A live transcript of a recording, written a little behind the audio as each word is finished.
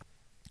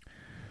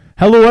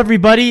Hello,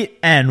 everybody,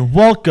 and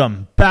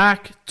welcome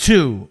back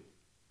to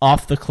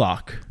Off the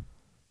Clock.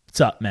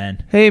 What's up,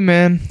 man? Hey,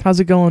 man. How's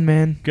it going,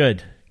 man?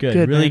 Good.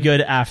 Really man.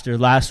 good after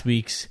last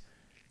week's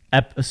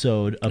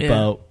episode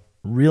about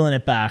reeling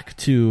it back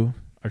to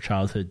our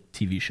childhood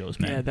TV shows,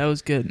 man. Yeah, that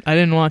was good. I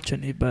didn't watch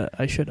any, but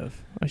I should have.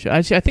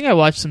 Actually, I think I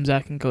watched some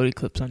Zach and Cody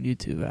clips on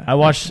YouTube. I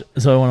watched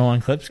Zoe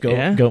 101 clips,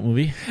 Goat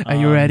movie. Are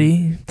you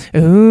ready?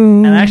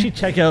 Ooh. And I actually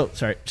check out,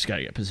 sorry, just got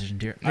to get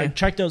positioned here. Yeah. I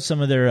checked out some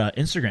of their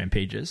Instagram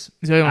pages.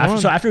 Zoe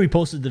 101? So after we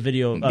posted the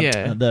video,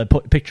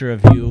 picture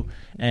of you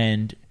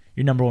and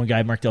your number one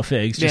guy, Mark Del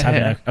Figs, just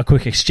having a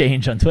quick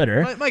exchange on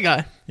Twitter. My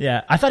guy.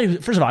 Yeah, I thought he was,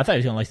 first of all, I thought he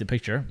was going to like the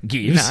picture.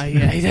 Gives. Nah,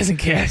 yeah, he doesn't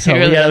care. So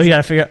really we got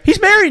to figure out.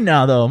 He's married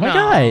now, though. My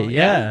guy.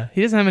 Yeah.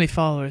 He doesn't have any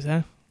followers,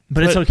 huh?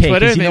 But it's okay.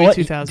 Twitter, You know what?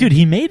 2,000. Dude,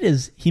 he made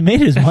his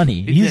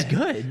money. He's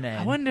good,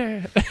 man. I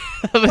wonder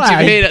how much he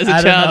made as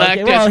a child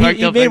actor. Well,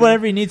 he made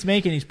whatever he needs to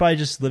make, and he's probably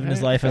just living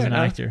his life as an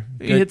actor.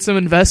 He hit some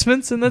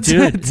investments, and that's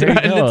Dude, it. there you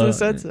Right go. into the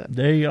sunset.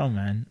 There you go,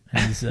 man.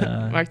 He's,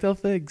 Mark Del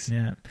Figs.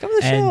 Yeah. Come to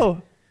the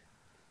show.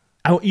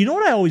 You know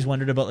what I always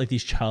wondered about, like,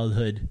 these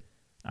childhood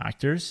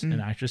actors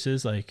and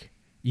actresses, like,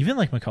 even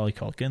like Macaulay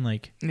Culkin,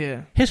 like,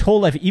 his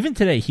whole life, even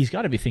today, he's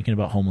got to be thinking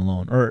about Home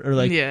Alone or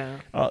like,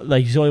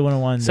 like Zoe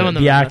 101,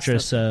 the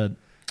actress, Jamie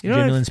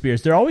Lynn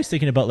Spears. They're always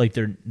thinking about like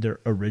their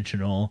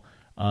original,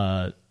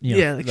 show,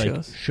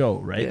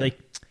 right? Yeah. Like,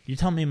 you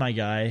tell me, my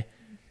guy,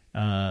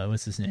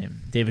 what's his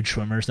name? David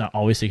Schwimmer's not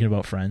always thinking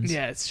about Friends.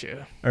 Yeah, it's true.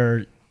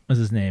 Or what's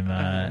his name?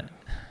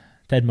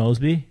 Ted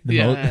Mosby.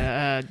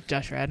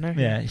 Josh Radnor.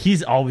 Yeah,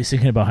 he's always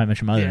thinking about How I Met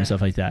Your Mother and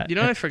stuff like that. You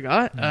know what I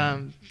forgot?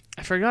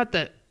 I forgot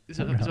that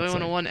Zoe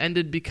 101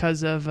 ended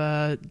because of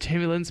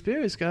Jamie Lynn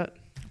Spears got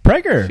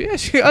Prager. Yeah,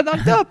 she got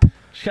knocked up.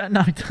 She got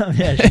knocked up.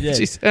 Yeah, she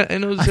did.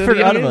 I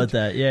forgot about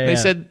that. Yeah, they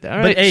said, all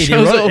right, but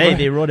hey,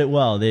 they wrote it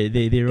well. They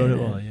wrote it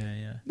well.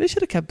 Yeah. They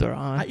should have kept her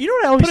on. You know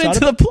what I always thought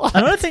about? The plot.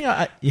 Another thing.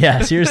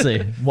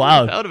 Seriously.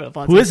 Wow. That would have been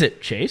fun. Who is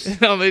it? Chase?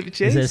 No, maybe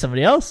Chase. Is it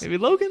somebody else? Maybe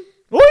Logan.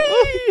 No,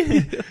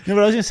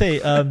 what I was gonna say.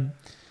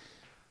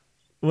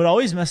 What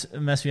always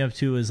messed me up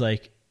too is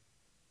like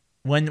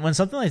when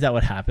something like that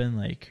would happen,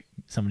 like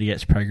somebody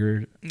gets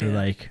pregnant or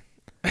like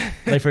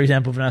for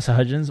example, Vanessa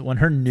Hudgens, when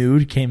her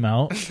nude came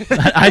out,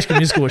 High School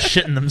Musical was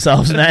shitting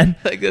themselves, man.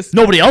 Like this.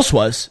 Nobody else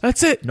was.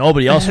 That's it.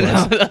 Nobody else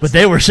was, but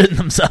they were shitting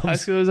themselves. High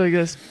School was like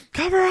this.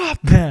 Cover up.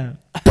 Yeah.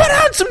 Put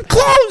on some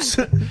clothes.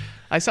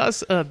 I saw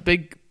a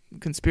big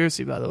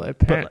conspiracy, by the way.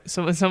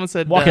 Someone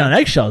said walking on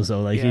eggshells,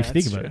 though. Like if you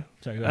think about it.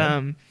 Sorry, go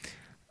ahead.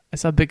 I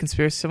saw a big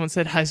conspiracy. Someone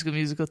said High School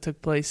Musical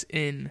took place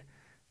in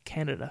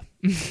Canada.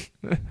 It's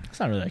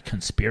not really a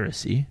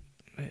conspiracy.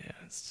 Yeah,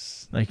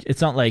 it's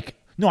not like.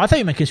 No, I thought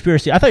you meant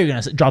conspiracy. I thought you were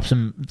gonna drop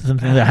something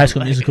that High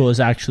School Musical is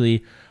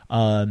actually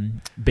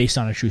based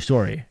on a true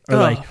story,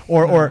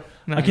 or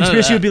a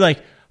conspiracy would be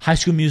like High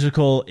School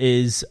Musical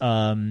is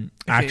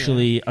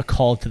actually a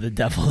call to the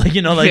devil, like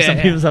some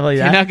people stuff like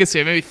that. You're not gonna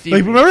say maybe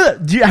theory. Like, remember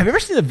that? Have you ever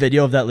seen the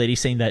video of that lady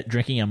saying that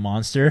drinking a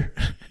Monster?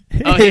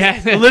 Oh yeah,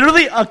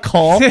 literally a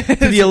call to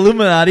the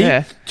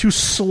Illuminati to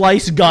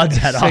slice God's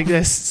head off. Like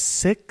this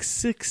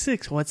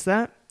 666. What's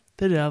that?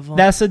 The devil.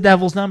 That's the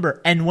devil's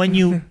number. And when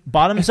you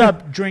bottoms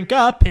up, drink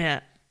up,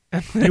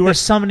 you are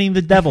summoning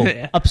the devil.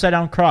 Upside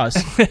down cross.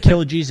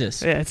 Kill Jesus.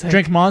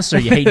 Drink Monster.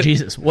 You hate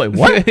Jesus. Wait,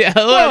 what?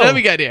 How do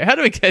we get here?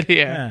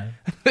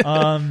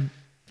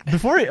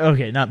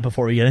 Not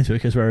before we get into it,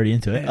 because we're already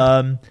into it.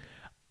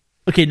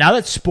 Okay, now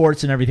that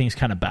sports and everything's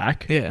kind of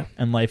back,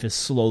 and life is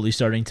slowly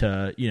starting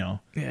to,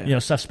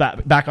 stuff's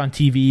back on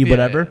TV,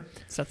 whatever.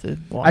 Stuff to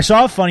watch. I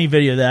saw a funny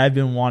video that I've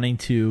been wanting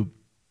to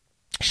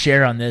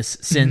share on this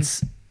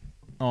since,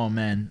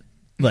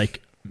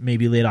 like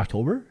maybe late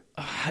October.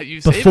 I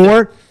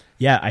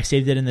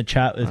saved it in the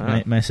chat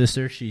with my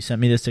sister. She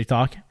sent me this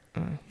TikTok.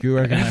 You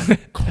are gonna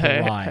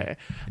cry.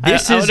 I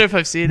wonder if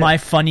I've seen my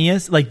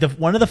funniest, like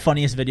one of the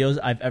funniest videos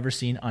I've ever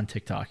seen on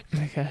TikTok.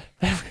 Okay.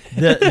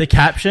 The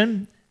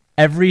caption.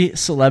 Every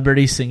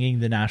celebrity singing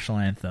the national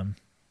anthem.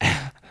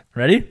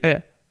 Ready? Yeah.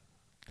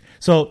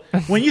 So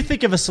when you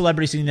think of a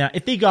celebrity singing that,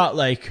 if they got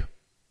like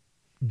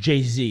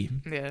Jay-Z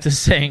to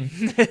sing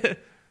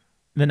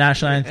the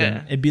national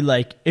anthem, it'd be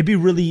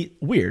really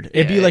weird.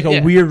 It'd be like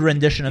a weird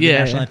rendition of the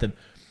national anthem.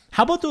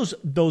 How about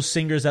those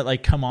singers that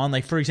like come on,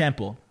 like for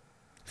example,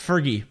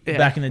 Fergie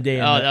back in the day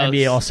in the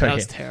NBA All-Star game.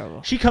 That was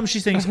terrible. She comes, she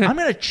sings, I'm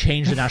going to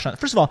change the national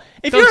anthem. First of all,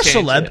 if you're a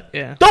celeb,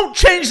 it. don't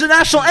change the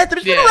national anthem.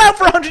 It's been around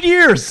for 100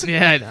 years.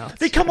 Yeah, I know.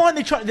 They come on,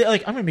 they're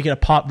like, I'm going to make it a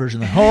pop version.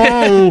 Like,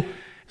 can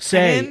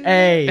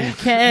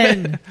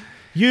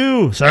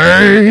you say?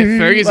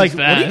 Fergie's like,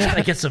 bad. what are you trying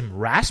to get some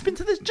rasp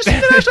into this? Just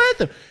sing the national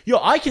anthem.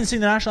 I can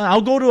sing the national anthem.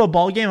 I'll go to a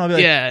ball game. I'll be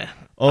like,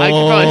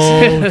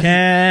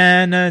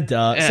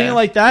 Canada. Sing it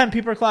like that, and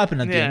people are clapping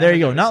at the end. There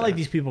you go. 100%. Not like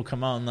these people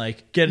come out and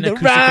like get an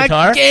acoustic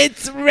guitar.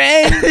 It's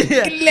red.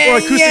 Or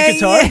acoustic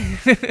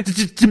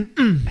guitar.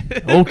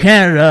 Oh,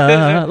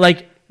 Canada.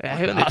 Like,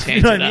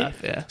 change it up.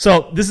 Yeah.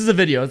 So this is a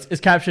video.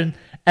 It's captioned,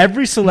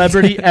 every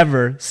celebrity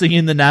ever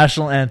singing the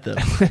national anthem.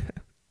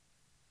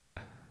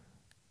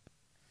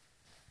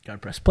 Gotta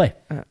press play.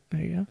 There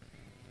you go.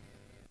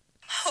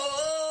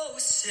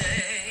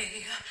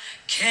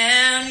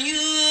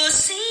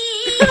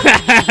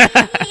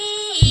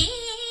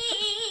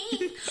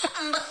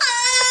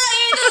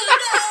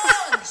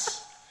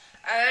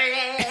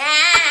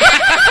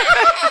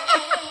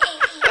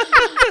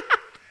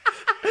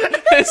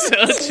 It's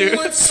so true.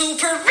 It's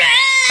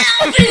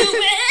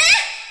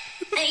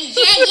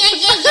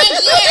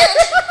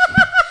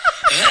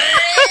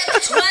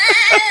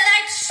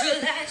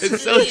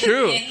so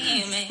true.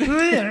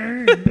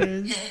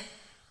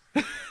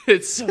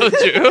 It's so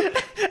true. And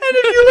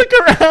if you look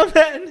around,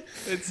 then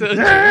it's so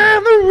true.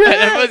 And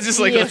everyone's just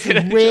like looking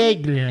at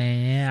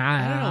wiggling.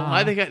 I don't know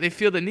why they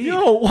feel the need.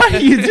 Yo, why are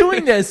you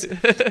doing this?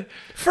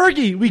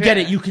 Fergie, we get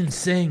it. You can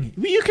sing.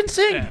 You can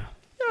sing. Yeah.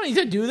 You don't need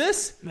to do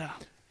this. No.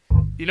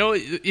 You know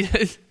what?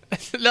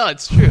 No,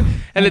 it's true.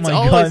 And it's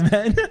always, God,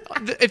 man.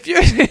 if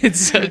you're, it's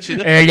so true.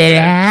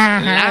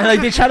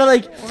 Like they try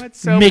to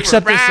so mix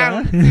up the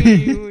song.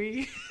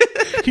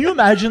 Can Can you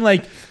imagine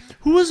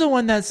who was the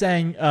one that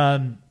sang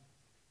and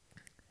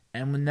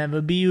will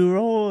never be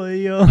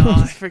royal?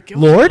 Oh, I forget.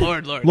 Lord?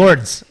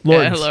 Lords.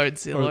 Yeah,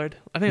 Lords. Or Lord.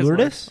 I think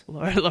Lourdes? it's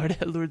Lourdes.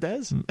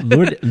 Lourdes.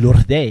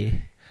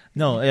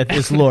 No,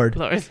 it's Lord.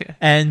 Lord, yeah.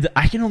 And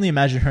I can only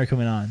imagine her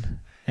coming on.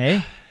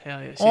 Hey?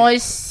 Hell yeah. Oh,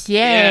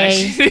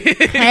 say,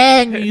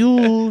 can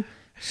you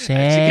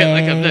say? She get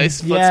like a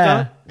nice foot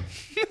stomp.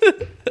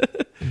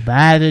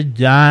 By the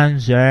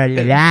dawn's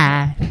early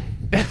light.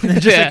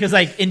 Just it's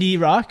like indie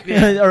rock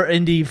or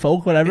indie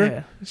folk, whatever.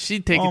 Yeah.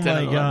 She'd take it to my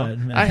another God,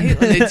 level. man. I hate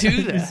when they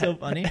do that. It's so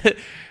funny.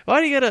 Why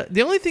do you gotta?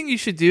 The only thing you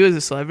should do as a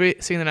celebrity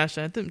singing the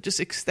national anthem, just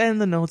extend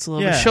the notes a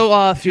little bit, show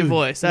off your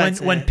voice.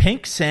 When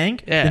Pink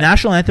sang the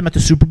national anthem at the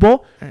Super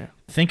Bowl,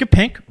 think of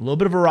Pink, a little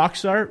bit of a rock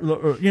star.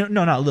 No,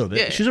 not a little bit.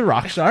 Yeah. She's a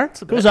rock star.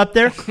 Goes up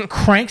there,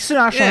 cranks the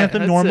national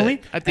anthem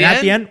normally, at the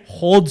end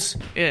holds.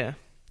 Yeah.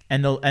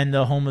 And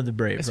the home of the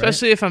brave,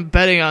 especially if I'm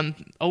betting on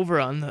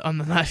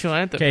the national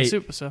anthem for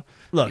Super. So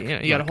look,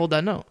 you got to hold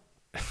that note.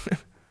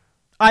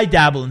 I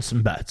dabble in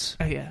some bets.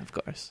 Yeah, of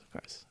course.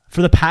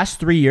 For the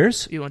past 3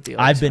 years,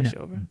 I've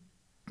been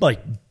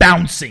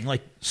bouncing,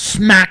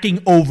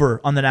 smacking over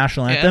on the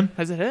national anthem.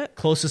 Has it hit?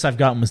 Closest I've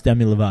gotten was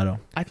Demi Lovato.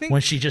 I think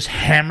when she just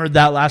hammered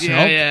that last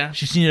note. Yeah.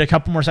 She needed a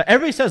couple more seconds.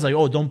 Everybody says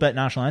oh, don't bet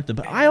national anthem,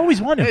 but I always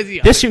wonder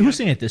this year. Who's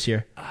singing it this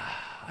year?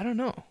 I don't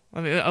know. I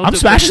mean, I'm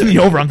smashing the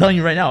over. I'm telling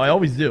you right now. I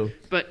always do.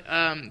 But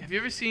have you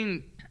ever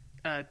seen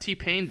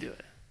T-Pain do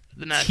it?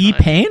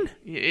 T-Pain?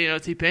 You know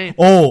T-Pain?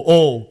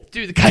 Oh.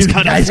 Dude, the guy's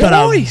got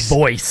a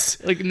voice.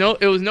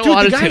 It was no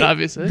auto-tune,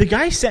 obviously. The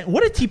guy sent...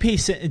 What did T-Pain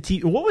send?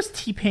 What was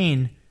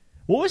T-Pain...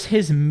 What was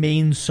his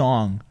main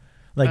song?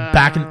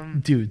 Back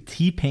in... Dude,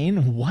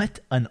 T-Pain,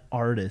 what an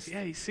artist.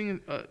 Yeah, he's singing...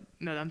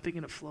 no, I'm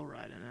thinking of Flow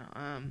Rider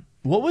now.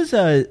 What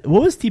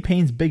was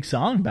T-Pain's big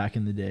song back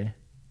in the day?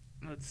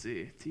 Let's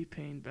see.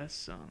 T-Pain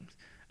best songs.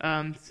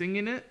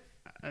 Singing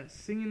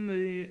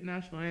the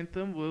national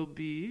anthem will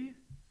be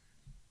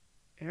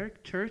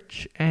Eric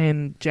Church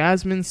and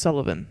Jasmine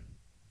Sullivan.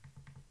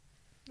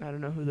 I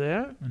don't know who they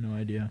are. I have no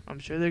idea. I'm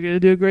sure they're going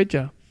to do a great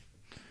job.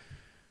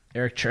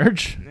 Eric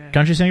Church? Yeah.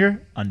 Country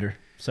singer? Under.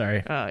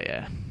 Sorry. Oh,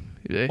 yeah.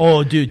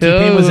 Oh, dude.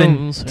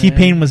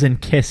 T-Pain was in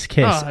Kiss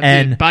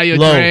and buy your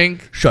low.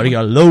 Drink. Shorty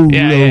got low.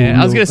 Yeah.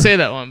 I was going to say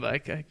that one, but I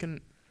can...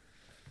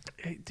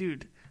 Hey,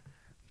 dude.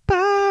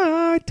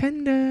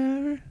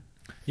 Bartender.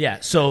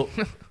 Yeah, so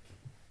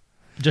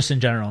just in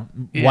general,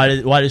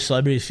 why do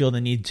celebrities feel the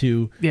need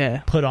to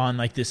put on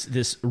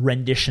this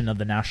rendition of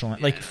the national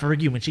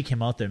Fergie when she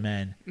came out there,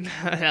 man?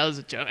 That was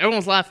a joke. Everyone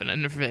was laughing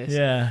in her face.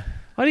 Yeah.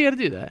 Why do you got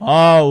to do that?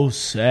 Oh,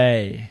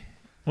 say.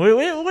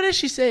 What did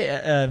she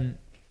say?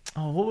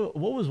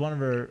 What was one of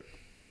her?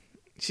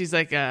 She's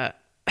like, I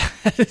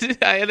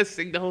had to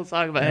sing the whole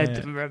song, but I had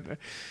to remember.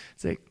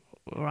 It's like,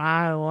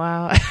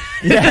 wow.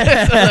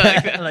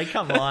 Yeah.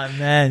 Come on,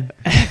 man.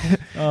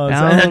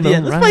 At the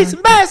end, let's play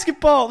some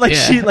basketball.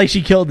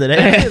 She killed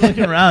it.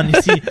 Looking around,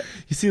 you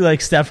see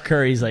Steph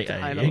Curry's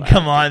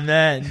come on,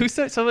 man.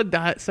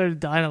 Someone started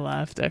dying of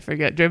laughter. I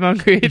forget.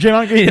 Draymond Green.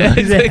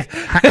 He's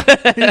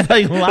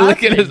laughing.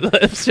 Look at his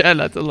lips, trying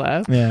not to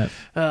laugh. Yeah.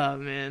 Oh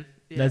man.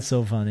 Yeah. That's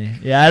so funny.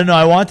 Yeah, I don't know.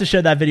 I wanted to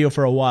share that video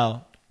for a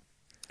while.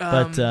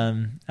 But I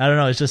don't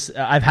know. It's just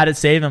I've had it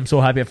saved. I'm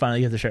so happy I finally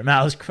get to share it. Man,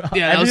 I've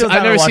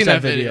never seen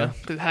that video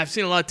because I've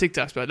seen a lot of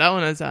TikToks, but that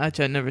one I've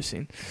never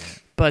seen.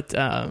 But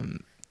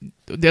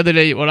the other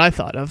day, what I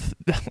thought of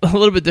a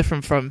little bit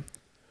different from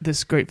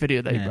this great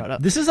video that you brought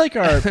up. This is like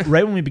our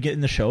right when we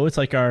begin the show. It's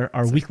like our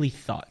weekly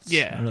thoughts.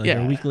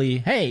 Our weekly.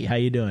 Hey, how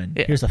you doing?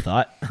 Yeah. Here's a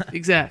thought.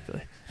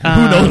 Exactly. Who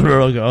knows where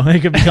it'll go?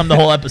 It could become the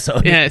whole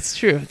episode. Yeah, it's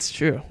true.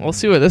 We'll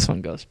see where this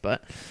one goes.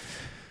 But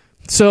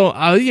so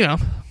I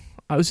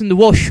was in the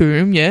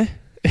washroom,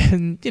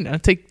 and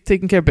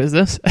taking care of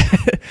business.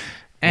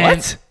 And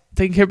what?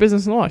 Taking care of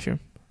business in the washroom,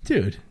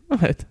 dude.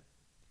 What?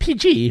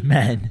 PG,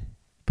 man.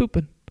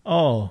 Pooping.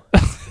 Oh,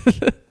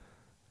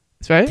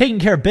 that's right. Taking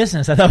care of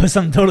business. I thought it was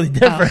something totally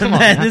different,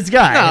 man. This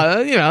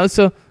guy. No,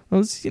 so I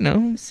was,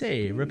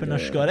 say ripping a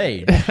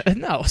scotade.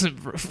 No, I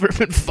wasn't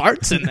ripping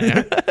farts in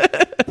there.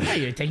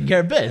 Hey, you're taking care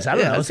of biz. I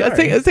don't know. I was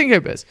taking care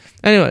of biz.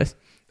 Anyways,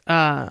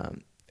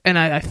 and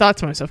I thought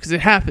to myself because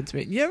it happened to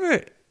me. You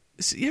ever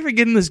So you ever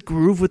get in this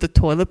groove with the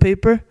toilet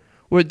paper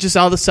where it just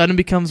all of a sudden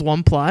becomes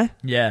one ply?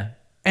 Yeah.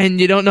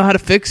 And you don't know how to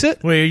fix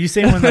it? Wait, are you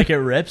saying when like it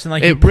rips and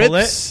like it you pull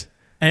rips, it?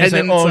 And it's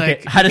then like, oh, it's okay.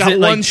 like, How does got it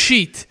one like...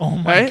 sheet. Oh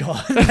my right?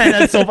 God.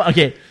 That's so fun.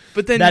 Okay.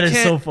 But then that you is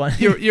can't, so funny.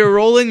 You're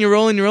rolling,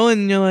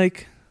 and you're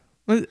like,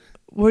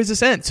 where's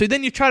this end? So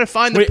then you try to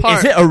find the part.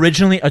 Is it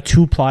originally a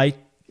 2-ply?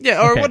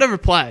 Yeah, or whatever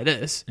ply it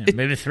is. Yeah,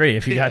 maybe 3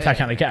 if you got that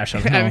kind of cash.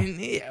 I mean,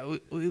 yeah,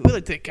 we like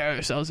to take care of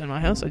ourselves in my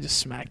house. I just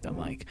smacked them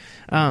like.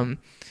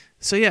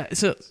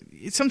 So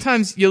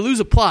sometimes you lose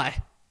a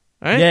ply.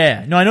 Right?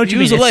 Yeah, no, I know what you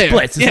mean. It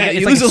splits.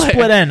 It's like a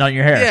split end on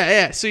your hair.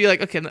 Yeah. So you're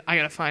like, okay, I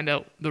gotta find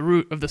out the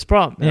root of this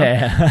problem.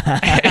 Yeah.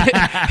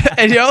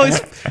 And you always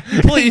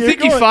pull it. You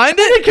think you find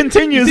it? It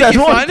continues. You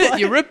find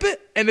it, you rip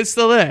it, and it's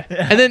still there.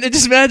 Yeah. And then it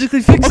just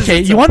magically fixes. Okay,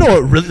 itself. You want to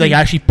know what really like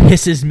actually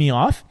pisses me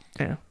off?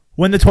 Yeah.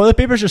 When the toilet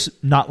paper is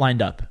just not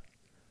lined up.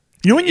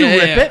 You know when you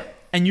rip it,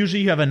 and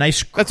usually you have a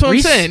nice crease. That's what I'm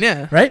saying.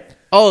 Yeah. Right.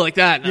 Oh, like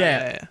that.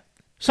 Yeah.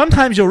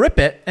 Sometimes you'll rip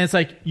it, and it's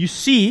like you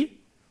see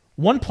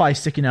one ply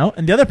sticking out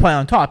and the other ply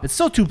on top. It's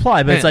still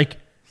 2-ply, but it's like,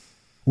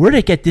 where did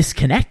it get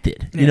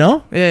disconnected? You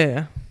know?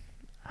 Yeah.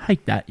 I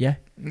like that. Yeah.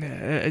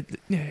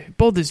 It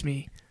bothers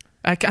me.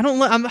 I don't.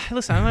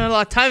 Listen, I don't have a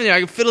lot of time there.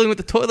 I'm fiddling with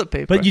the toilet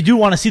paper. But you do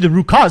want to see the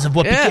root cause of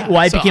why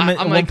it became a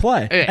one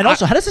ply. And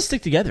also, how does it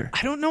stick together?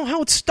 I don't know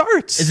how it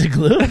starts. Is it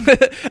glue?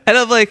 And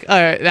I'm like,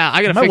 all right, now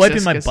I gotta. Am I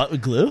wiping my butt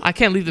with glue? I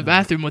can't leave the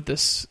bathroom with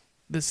this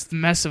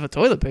mess of a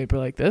toilet paper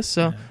like this,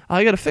 so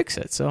I gotta fix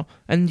it. So,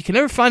 and you can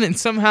never find it, and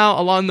somehow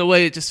along the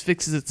way it just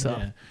fixes itself.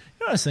 Yeah. You know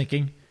what I was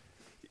thinking?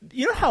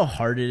 You know how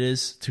hard it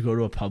is to go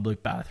to a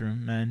public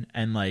bathroom, man,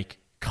 and like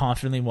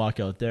confidently walk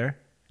out there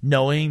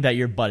knowing that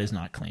your butt is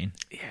not clean.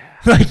 Yeah.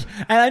 Like,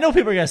 and I know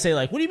people are gonna say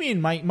like, "What do you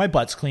mean my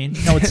butt's clean?"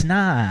 No, it's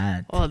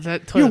not. Well,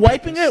 that you're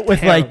wiping it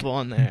with like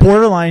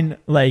borderline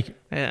like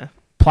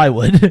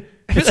plywood.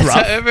 It's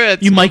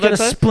rough. You might get a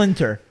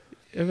splinter.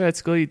 Ever at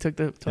school you took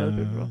the toilet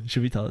paper?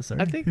 Should we tell the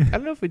story? I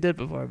don't know if we did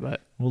before,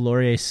 but will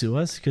Laurier sue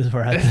us because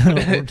we're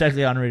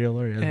technically on Radio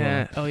Laurier as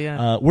well. Oh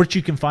yeah. Which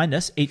you can find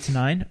us 8 to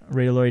 9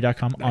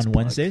 RadioLaurier.com on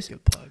Wednesdays.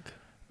 Good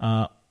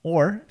plug.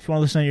 Or if you want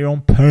to listen at your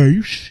own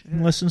pace, you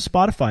can listen to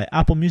Spotify,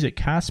 Apple Music,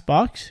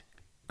 Castbox,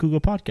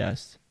 Google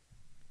Podcasts.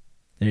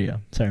 There you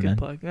go. Sorry, good man.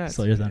 Plug. Yeah,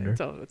 Slow your thunder.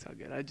 It's all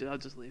good. I'll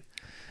just leave.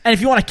 And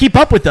if you want to keep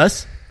up with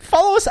us,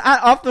 follow us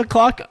at Off the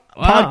Clock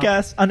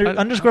Podcast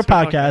underscore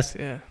podcast.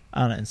 Yeah.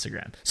 On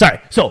Instagram.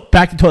 Sorry. So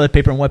back to toilet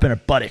paper and wiping our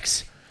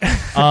buttocks.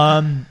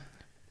 No,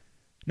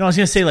 I was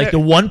gonna say like the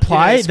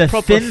 1-ply, the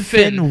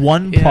thin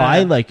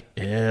 1-ply. Like,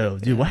 ew,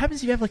 dude. What happens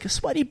if you have like a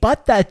sweaty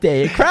butt that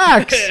day? It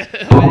cracks.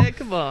 Man,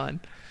 come on.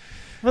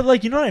 But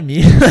like, you know what I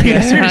mean? Like,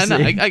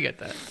 seriously. I get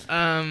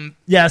that.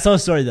 Yeah, I saw a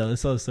story though. I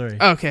saw a story.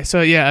 Okay,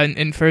 so yeah,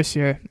 in first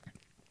year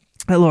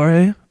at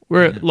Laurier,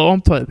 we're low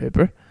on toilet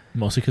paper.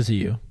 Mostly because of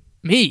you.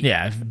 Me?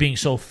 Yeah, being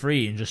so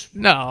free and just...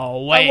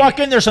 No way. I walk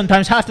in there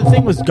sometimes, half the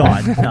thing was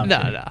gone. No.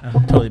 I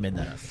totally made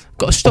that up.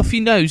 Got a stuffy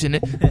nose in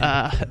it.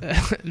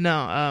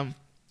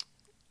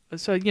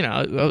 So, you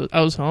know,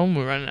 I was home,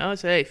 we were running out. I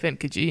said, hey, Finn,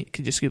 could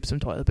you scoop some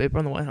toilet paper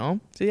on the way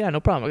home? I said, yeah,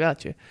 no problem, I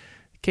got you.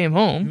 Came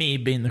home. Me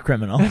being the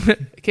criminal.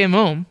 Came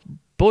home.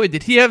 Boy,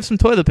 did he have some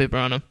toilet paper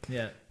on him.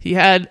 Yeah. He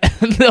had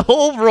the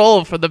whole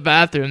roll for the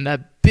bathroom,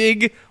 that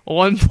big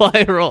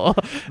 1-ply roll.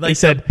 Like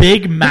the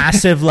big,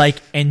 massive, like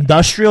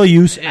industrial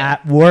use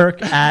at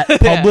work, at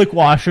public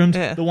washrooms.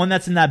 Yeah. The one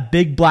that's in that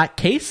big black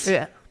case.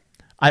 Yeah.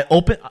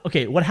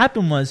 Okay, what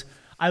happened was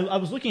I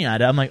was looking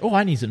at it. I'm like, oh,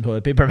 I need some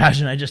toilet paper.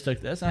 Imagine I just took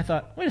this. And I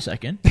thought, wait a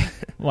second.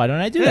 Why don't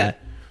I do that?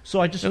 So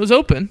it was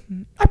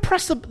open. I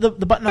pressed the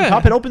button on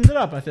top. It opens it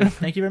up. I said,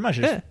 thank you very much.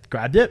 I just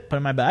grabbed it, put it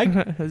in my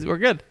bag. We're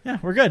good. Yeah,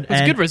 we're good.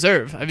 It's a good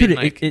reserve. I mean, dude,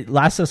 like, it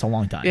lasts us a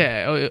long time.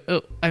 Yeah.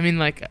 I mean,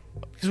 like...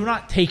 Because we're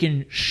not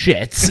taking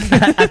shits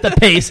at the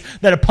pace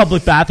that a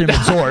public bathroom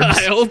absorbs.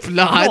 I hope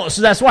not. No,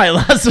 so that's why it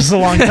lasts us a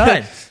long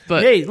time.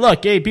 But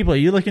hey, people, are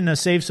you looking to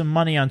save some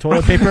money on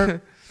toilet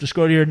paper? Just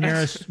go to your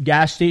nearest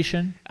gas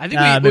station. I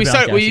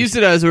think we used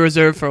it as a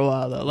reserve for a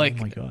while though. Like,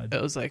 oh my God.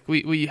 It was like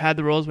we had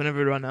the rolls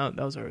whenever it run out.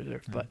 That was our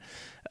reserve. But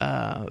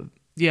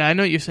yeah, I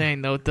know what you're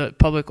saying though with the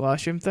public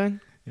washroom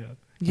thing. Yeah.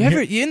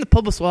 You in the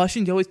public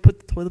washroom? You always put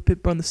the toilet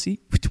paper on the seat.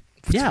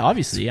 Yeah,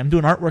 obviously. I'm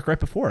doing artwork right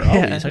before.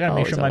 Always. I gotta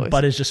make sure my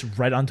butt is just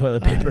right on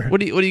toilet paper. What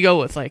do you go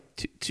with? Like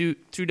two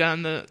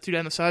down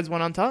the sides,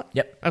 one on top?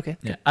 Yep. Okay.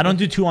 Yeah. I don't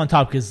do 2 on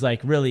top because like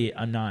really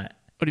I'm not.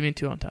 What do you mean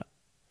 2 on top?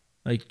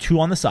 Like 2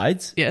 on the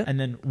sides. Yeah. And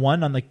then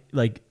 1 on the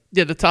like.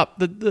 Yeah, the top,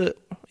 the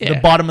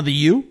bottom of the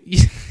U,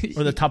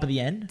 or the top of the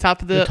N,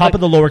 top of the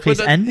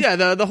lowercase N.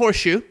 Yeah, the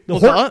horseshoe. The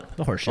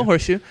horseshoe. The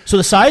horseshoe. So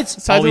the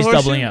sides always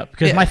doubling up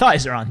because my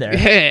thighs are on there.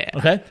 Yeah.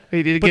 Okay.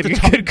 You need to but get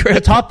a good grip.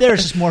 The top there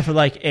is just more for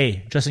like,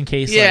 just in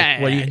case. Yeah.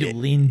 Like, what do you do?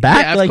 Lean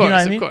back. Yeah, like course, you know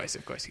what I mean?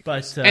 Of course.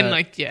 But and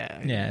like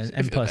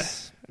and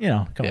plus,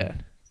 come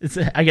on.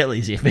 I get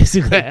lazy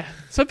basically. Yeah.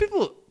 Some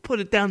people put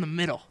it down the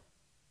middle.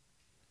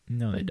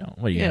 No, they don't.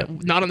 What do you? Yeah,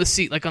 not on the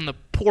seat, like on the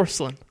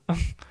porcelain.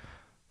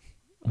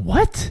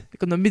 What?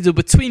 Like on the middle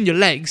between your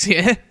legs,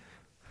 yeah?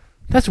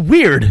 That's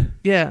weird.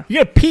 Yeah. You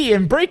gotta pee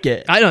and break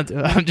it. I don't do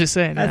it. I'm just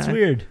saying. That's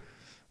weird.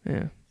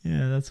 Yeah.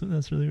 Yeah, that's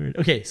really weird.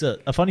 Okay, so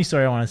a funny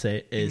story I want to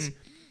say is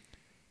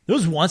there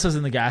was once I was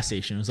in the gas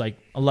station. It was like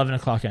 11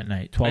 o'clock at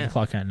night, 12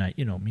 o'clock at night.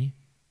 You know me.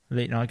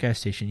 Late night gas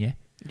station, yeah.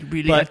 You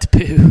really have to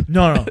poo.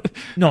 No.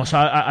 So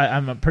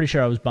I'm pretty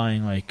sure I was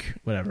buying like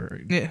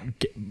whatever. Yeah.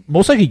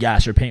 Most likely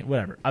gas or paint,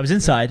 whatever. I was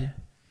inside.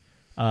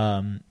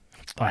 I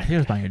think I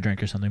was buying a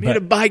drink or something. You need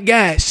to buy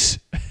gas.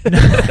 Can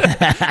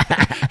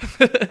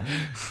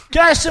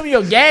I have some of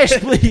your gas,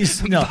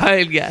 please? No.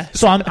 Buy gas.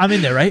 So I'm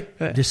in there, right?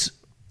 Yeah. This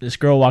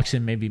girl walks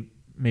in, maybe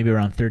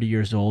around 30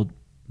 years old.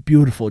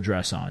 Beautiful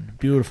dress on.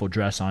 She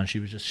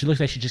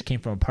looked like she just came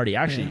from a party.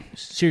 Actually,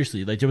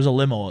 seriously, like there was a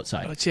limo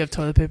outside. Did she have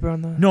toilet paper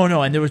on the?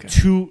 No, and there was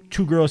two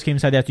girls came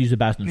inside. They have to use the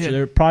bathroom, so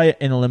they're probably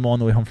in a limo on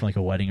the way home from like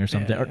a wedding or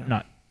something, or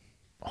not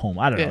home.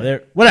 I don't know.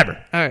 They're whatever.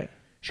 All right.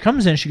 She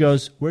comes in. She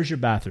goes, "Where's your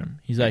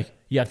bathroom?" He's like,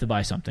 "You have to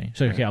buy something."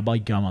 She's like, "Okay, I'll buy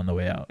gum on the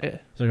way out." Yeah.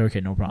 He's like, "Okay,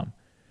 no problem."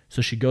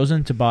 So she goes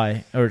in to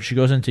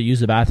use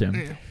the bathroom.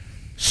 Yeah.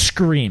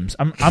 Screams.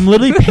 I'm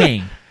literally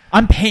paying.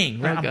 I'm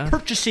paying. Right? I'm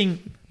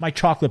purchasing my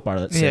chocolate bar.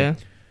 Let's say. Yeah.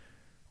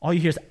 All you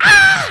hear is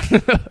ah!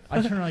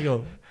 I turn around and I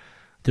go,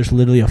 "There's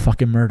literally a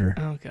fucking murder."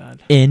 Oh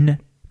God. In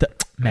the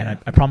man,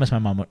 I promised my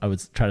mom I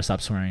would try to stop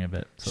swearing a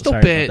bit. So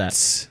stop sorry about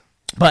that.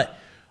 But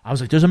I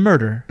was like, "There's a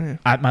murder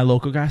at my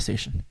local gas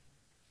station."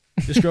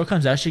 This girl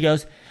comes out. She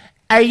goes,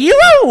 "Are you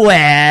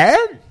aware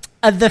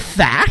of the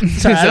fact?"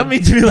 Sorry, I don't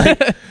mean to be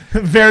like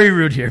very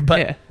rude here,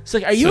 but it's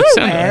like, "Are you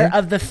aware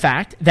of the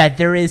fact that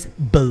there is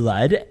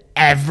blood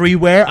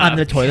everywhere on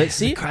the toilet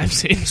seat?" Crime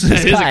scene. So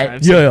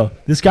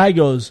this guy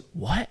goes,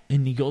 "What?"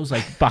 And he goes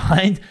like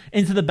behind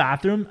into the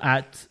bathroom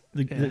at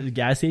the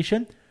gas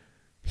station.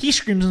 He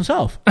screams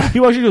himself. He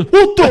walks in and goes,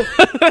 "What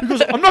the?" He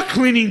goes, "I'm not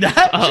cleaning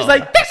that." She's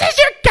like, "This is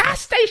your gas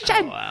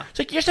station." Oh, wow. It's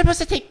like, "You're supposed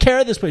to take care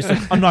of this place."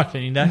 Like, "I'm not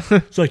cleaning that."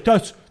 It's like,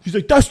 he's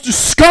like, "That's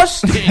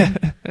disgusting."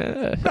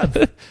 It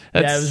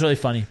was really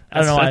funny. I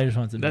don't know why I just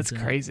wanted to. That's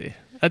crazy.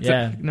 That's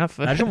enough.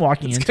 Imagine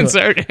walking into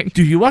concerning.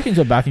 Dude, you walk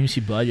into a bathroom, you see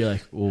blood, you're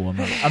like, "Oh,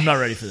 I'm not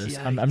ready for this."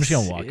 I'm just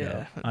gonna walk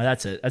out.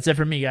 That's it. That's it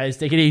for me, guys.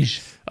 Take it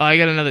easy. I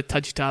got another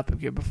touchy topic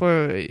here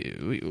before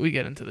we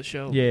get into the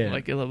show. Yeah,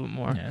 like a little bit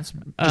more. Yeah, it's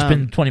just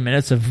been 20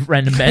 minutes of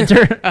random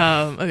banter.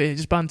 Okay,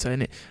 just banter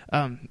in it.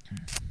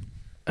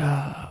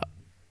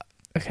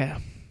 Okay.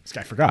 This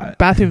guy forgot.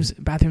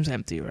 Bathroom's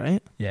empty,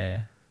 right?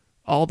 Yeah.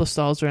 All the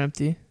stalls are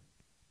empty.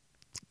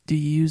 Do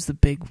you use the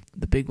big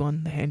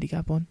one, the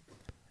handicap one?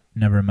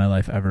 Never in my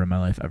life, ever in my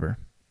life, ever.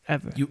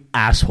 Ever. You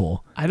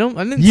asshole. I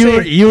didn't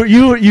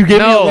you gave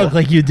me a look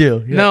like you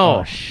do. You're no.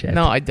 Like, oh, shit.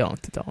 No, I don't.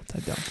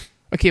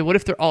 Okay, what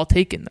if they're all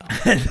taken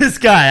though? This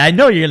guy, I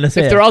know you're gonna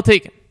say if they're all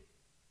taken.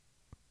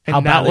 And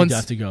how badly do you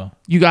have to go?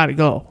 You gotta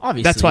go.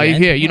 Obviously. That's why you're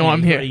here. You know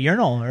I'm here.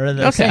 Urinal or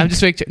the okay, sink. I'm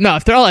just making sure. No,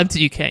 if they're all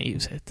empty, you can't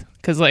use it.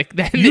 Because like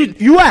then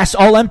you asked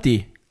all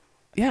empty.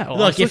 Yeah. Well,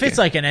 look, if it's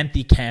like an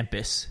empty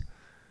campus.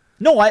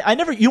 No, I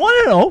never. You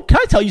want to know? Can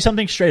I tell you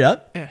something straight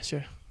up? Yeah,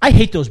 sure. I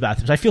hate those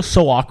bathrooms. I feel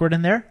so awkward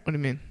in there. What do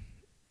you mean?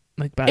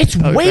 Like it's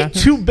way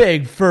bathrooms? Too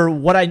big for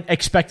what I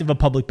expect of a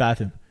public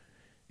bathroom.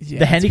 Yeah,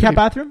 the handicap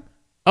bathroom?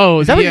 Oh,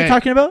 is that what you're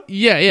talking about?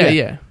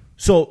 Yeah.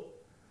 So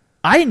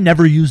I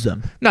never use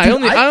them. No,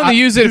 dude, I only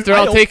use it if they're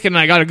all taken and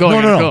I gotta go.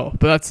 No.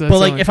 But that's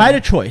like if I had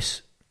a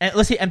choice, and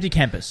let's say empty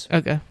campus.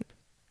 Okay.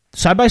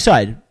 Side by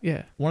side.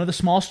 Yeah. One of the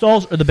small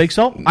stalls or the big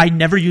stall. I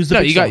never use the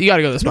big stall. You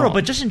gotta go to the small. No,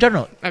 but just in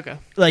general. Okay.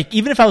 Like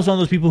even if I was one of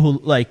those people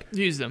who like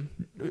use them,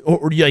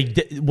 or like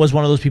was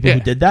one of those people who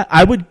did that,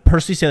 I would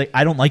personally say like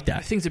I don't like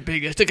that. Things are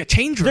big. It's like a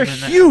change room.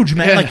 They're huge,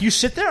 man. Yeah. Like you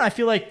sit there, and I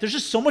feel like there's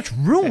just so much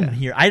room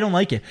here. I don't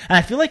like it, and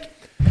I feel like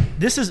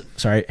this is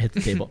sorry, hit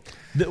the table.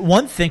 The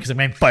one thing because I'm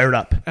getting fired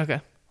up. Okay.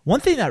 One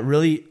thing that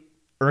really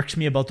irks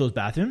me about those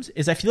bathrooms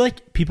is I feel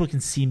like people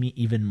can see me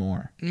even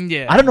more.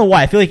 Yeah. I don't know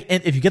why. I feel like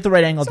if you get the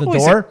right angle at the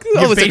door,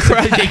 you're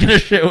basically taking a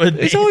shit with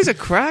me. There's always a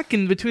crack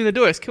in between the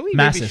doors. Can we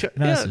massive,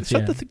 maybe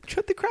shut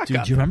the crack Dude,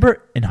 up? Do you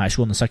remember in high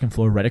school on the second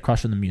floor, right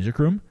across from the music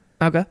room?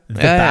 Okay. The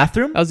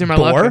bathroom was my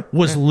door locker.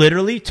 was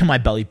literally to my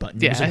belly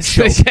button. Yeah. It was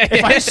a joke.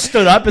 If I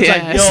stood up, it's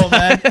like, yo,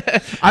 man.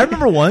 I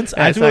remember once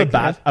I went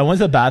to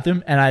the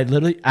bathroom and I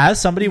literally,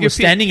 as somebody was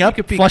standing up,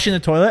 flushing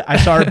the toilet, I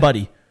saw our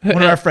buddy,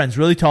 one of our friends,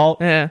 really tall.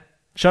 Yeah.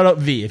 Shout out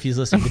V if he's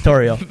listening,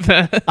 Vittorio.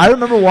 I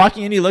remember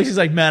walking in, he looks, he's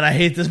like, "Man, I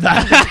hate this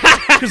bathroom."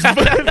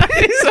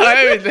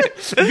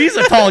 V's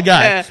a tall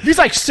guy. Yeah. He's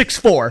like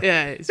 6'4".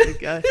 Yeah, he's a big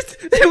guy.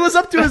 It was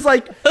up to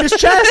his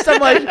chest.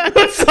 I'm like,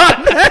 "What's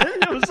up, man?"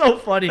 It was so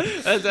funny.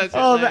 That's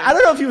man, I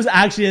don't know if he was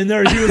actually in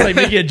there or he was like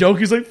making a joke.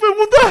 He's like,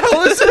 "What the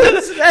hell is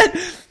this?" Man,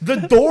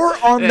 the door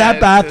on that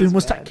bathroom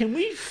was tight. Can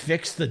we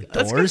fix the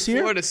doors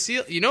here? Floor to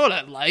ceiling. You know what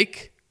I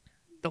like?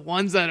 The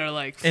ones that are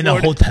like in a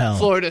hotel,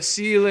 floor to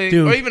ceiling,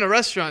 dude, or even a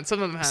restaurant.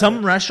 Some of them have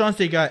some restaurants.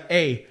 They got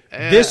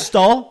this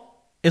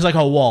stall is like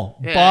a wall,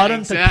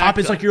 bottom to top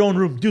is like your own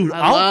room, dude.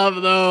 I love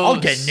those.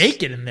 I'll get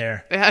naked in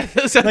there. Yeah,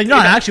 like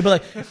not actually,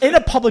 but like in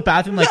a public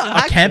bathroom, like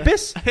a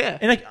campus. Yeah.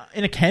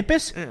 In a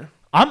campus,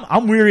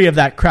 I'm weary of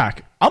that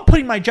crack. I'm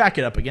putting my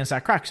jacket up against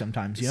that crack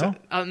sometimes. You know,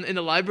 in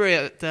the library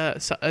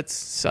at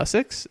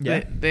Sussex,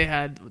 they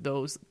had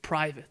those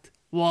private.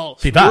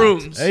 walls, Be back.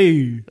 rooms,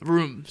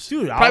 rooms,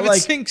 dude. Private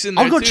sinks in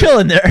there. I'll go too. chill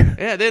in there.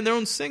 Yeah, they have their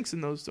own sinks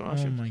in those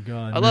washrooms. Oh my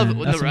god, I love it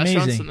when That's the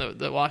restaurants amazing. and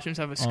the washrooms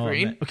have a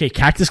screen. Okay,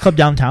 Cactus Club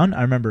downtown.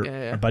 I remember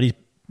our buddy's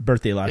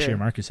birthday last year,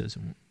 Marcus's.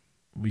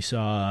 We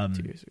saw.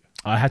 2 years ago.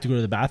 I had to go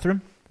to the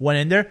bathroom. Went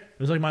in there. It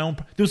was like my own.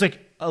 There was like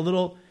a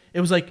little.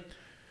 It was like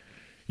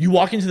you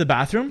walk into the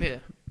bathroom. Yeah.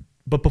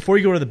 But before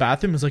you go to the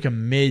bathroom, it's like a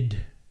mid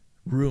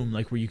room,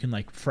 like where you can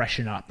like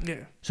freshen up.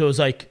 Yeah. So it was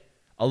like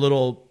a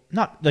little,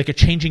 not like a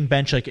changing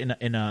bench, like in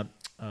a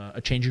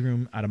changing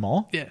room at a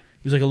mall. Yeah.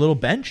 It was like a little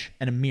bench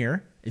and a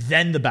mirror.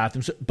 Then the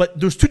bathroom. So, but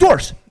there's 2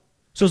 doors.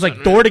 So it's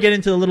like door to get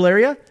into the little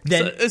area.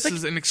 Then so this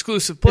is an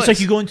exclusive place. It's like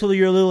you go into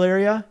your little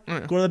area,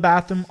 go to the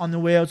bathroom on the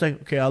way out. It's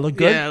like, okay, I look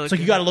good. Yeah, it's like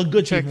you got to look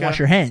good so you can wash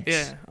your hands.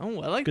 Yeah.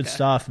 Oh, I like good that.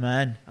 stuff,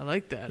 man. I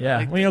like that. Yeah.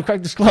 Like well,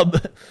 Cactus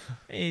Club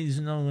is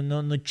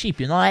no cheap,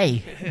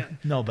 hey? Yeah.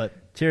 No, but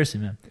seriously,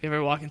 man. You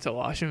ever walk into a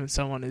washroom and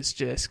someone is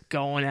just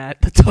going at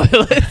the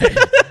toilet?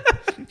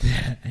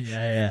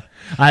 Yeah.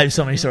 I have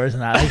so many stories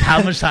on that. Like,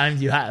 how much time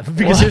do you have?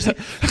 Because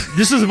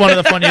this is one of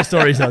the funniest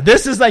stories, though.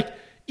 This is like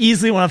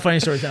easily one of the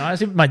funniest stories. And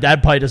honestly, my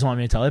dad probably doesn't want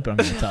me to tell it, but I'm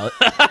going to tell it.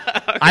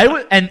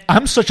 Okay. And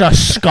I'm such a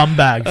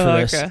scumbag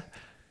for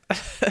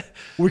this.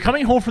 We're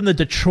coming home from the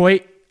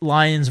Detroit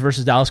Lions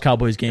versus Dallas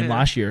Cowboys game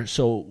last year.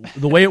 So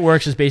the way it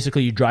works is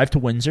basically you drive to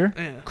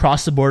Windsor,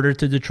 cross the border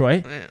to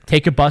Detroit,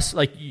 take a bus,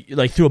 like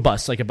through a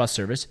bus, like a bus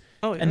service,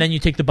 and then you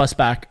take the bus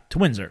back to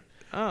Windsor.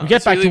 You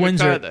get back to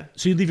Windsor,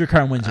 so you leave your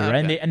car in Windsor,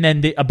 right? Okay. And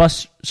then a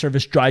bus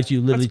service drives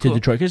you literally to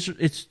Detroit.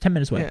 It's 10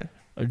 minutes away,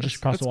 or just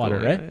across the water,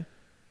 right? Yeah.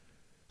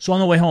 So on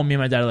the way home, me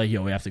and my dad are like,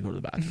 "Yo, we have to go to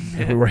the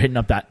bathroom." We're hitting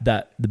up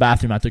the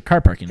bathroom at the car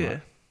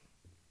parking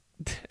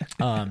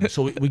lot.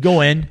 So we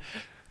go in,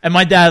 and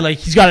my dad, like,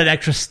 he's got an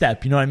extra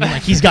step. You know what I mean?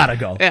 Like, he's got to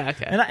go. Yeah,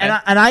 okay. And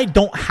I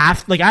don't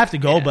have, like, I have to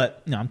go,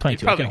 but no, I'm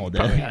 22. I can hold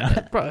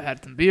it. Probably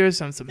had some beers,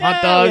 some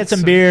hot dogs. We had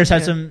some beers.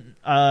 Had some.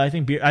 I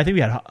think we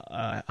had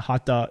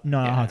hot dog.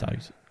 No, not hot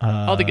dogs.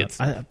 All the good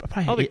stuff.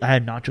 I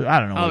had nachos. I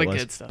don't know all what the it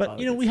was. Good stuff. But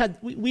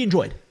we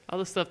enjoyed all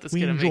the stuff that's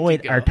we gonna enjoyed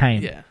make you go. our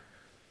time. Yeah.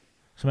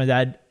 So my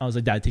dad, I was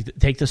like, Dad,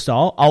 take the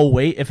stall. I'll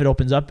wait if it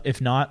opens up. If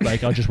not,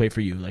 like, I'll just wait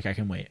for you. Like, I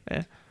can wait.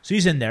 Yeah. So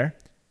he's in there.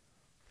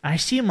 I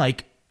see him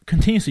like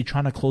continuously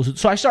trying to close it.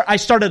 So I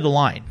started the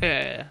line.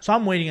 Yeah. So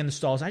I'm waiting in the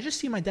stalls. I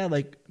just see my dad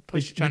like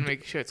trying to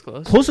make sure it's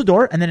closed. Close the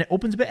door, and then it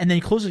opens a bit, and then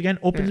he closes again,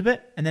 opens a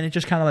bit, and then it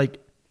just kind of like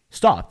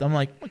stopped. I'm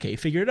like, okay, he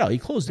figured it out. He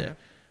closed it.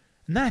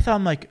 And then I thought,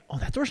 I'm like, oh,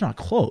 that door's not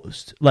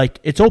closed. Like,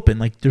 it's open.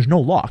 Like, there's no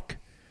lock.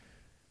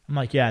 I'm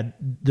like, yeah,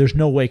 there's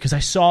no way. Because I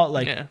saw,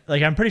 like,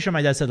 I'm pretty sure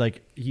my dad said,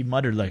 like, he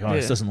muttered, like, oh,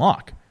 this doesn't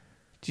lock.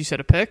 Did you set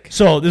a pick?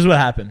 So this is what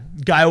happened.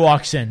 Guy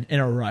walks in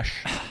a rush.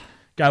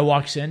 Guy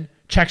walks in,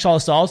 checks all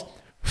the stalls,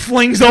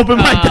 flings open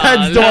my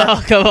dad's door.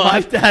 No, come on.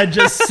 My dad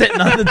just sitting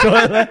on the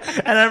toilet.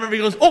 And I remember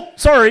he goes, oh,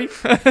 sorry.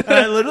 And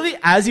I literally,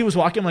 as he was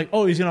walking, I'm like,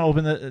 oh, he's going to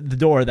open the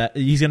door. That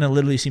he's going to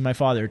literally see my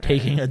father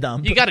taking a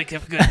dump. You got to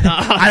give a good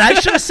knock. And I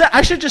should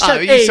have just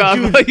said, hey, you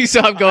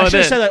saw him going I should in.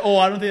 have said, like, oh,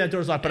 I don't think that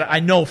door's locked. But I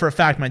know for a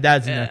fact my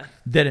dad's in there.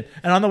 Didn't.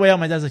 And on the way out,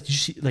 my dad's like, did you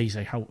see? Like, he's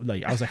like, how?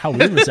 Like, I was like, how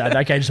weird was that?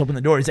 That guy just opened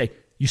the door. He's like,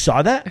 you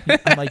saw that?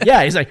 I'm like,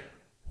 yeah. He's like,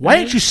 why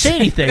didn't you say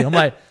anything? I'm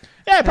like,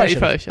 yeah, I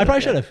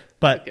probably should have.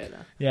 But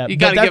yeah, you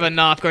got to give a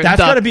knock or that's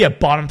got to be a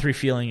bottom 3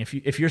 feeling.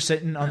 If you're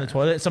sitting on the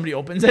toilet, somebody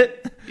opens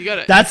it.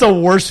 That's the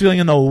worst feeling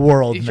in the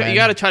world. You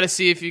got to try to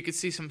see if you could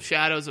see some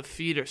shadows of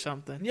feet or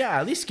something. Yeah,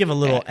 at least give a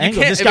little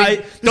angle. This guy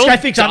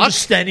thinks I'm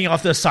just standing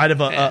off the side of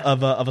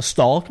a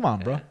stall. Come on,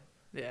 bro.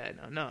 Yeah,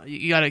 no.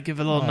 You got to give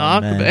a little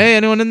knock. But, hey,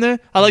 anyone in there?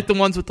 I like the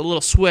ones with the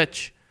little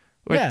switch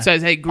where it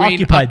says, hey, green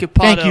occupado.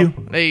 Thank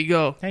you. There you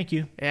go. Thank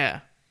you. Yeah,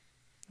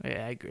 I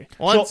agree.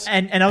 So,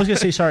 and I was going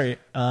to say, sorry,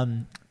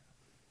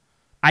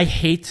 I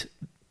hate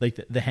like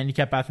the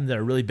handicap bathrooms that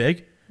are really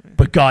big,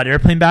 but God,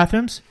 airplane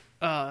bathrooms,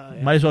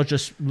 might as well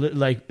just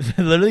like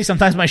literally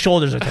sometimes my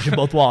shoulders are touching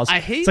both walls.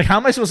 It's like, how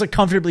am I supposed to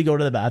comfortably go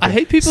to the bathroom? I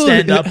hate people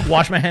stand up,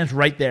 wash my hands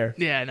right there.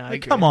 Yeah, no, I agree.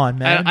 Come on,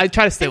 man. I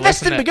try to stay away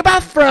from that. bigger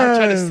bathrooms. I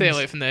try to stay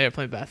away from the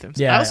airplane bathrooms.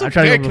 Yeah, I also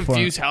very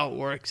confused how it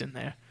works in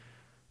there.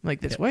 Like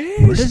this, where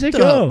does it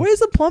go? Where's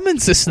the plumbing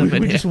system in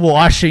here? We're just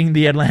washing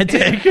the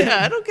Atlantic.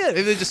 Yeah, I don't get it.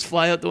 Maybe they just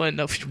fly out the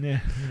window.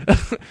 Yeah.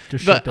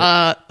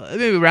 But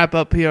maybe wrap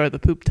up here at the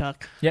poop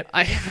talk. Yep.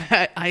 I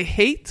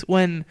hate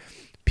when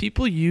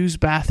people use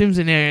bathrooms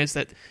in areas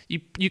that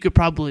you could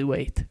probably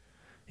wait.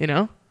 You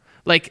know,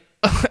 like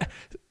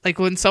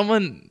when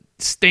someone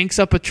stinks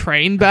up a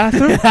train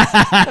bathroom.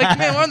 Like,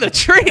 man, we're on the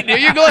train.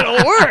 You're going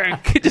to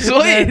work. Just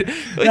wait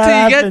till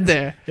you get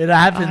there. It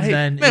happens,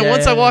 man.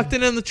 Once I walked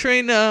in on the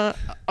train, I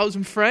was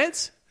in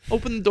France.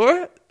 Opened the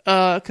door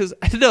because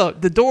I don't know,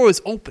 the door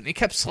was open. It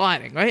kept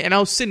sliding, right? And I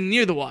was sitting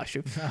near the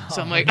washroom,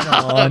 so I'm like,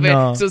 man.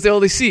 No. So it's the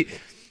only seat.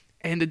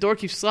 And the door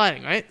keeps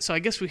sliding, right? So I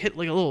guess we hit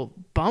like a little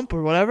bump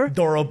or whatever.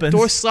 Door opens.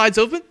 Door slides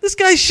open. This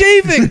guy's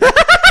shaving.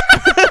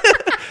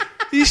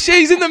 He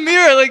shaves in the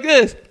mirror like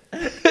this.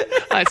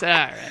 I said,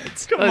 all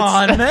right. Come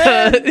on,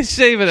 man.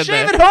 Shave it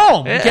at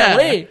home. Yeah. Can't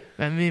wait.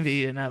 Maybe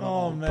you didn't have a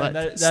home. Man, but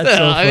that's still, so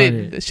funny. I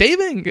mean,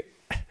 shaving.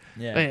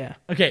 Yeah. But yeah.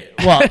 Okay.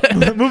 Well,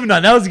 moving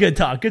on. That was a good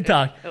talk. Good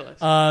talk.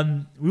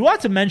 We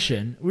want to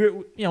mention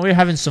we're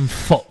having some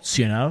faults,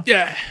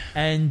 Yeah.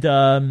 And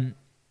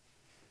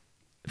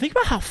think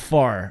about how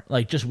far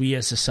like just we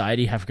as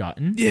society have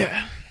gotten.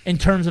 Yeah. In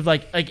terms of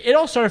like it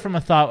all started from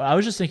a thought. I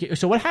was just thinking.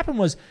 So what happened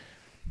was,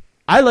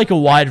 I like a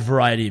wide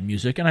variety of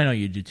music, and I know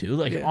you do too.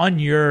 Like on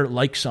your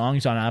like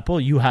songs on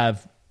Apple, you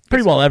have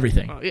pretty well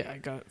everything. Oh yeah, I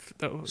got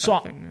that. So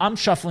thing, I'm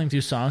shuffling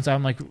through songs.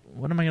 I'm like,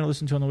 what am I going to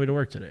listen to on the way to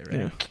work today? Right?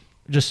 Yeah.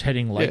 Just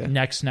hitting like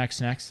next.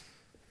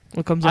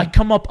 What comes? I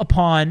come up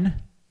upon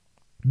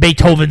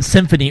Beethoven's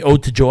Symphony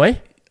Ode to Joy.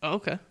 Oh,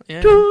 okay.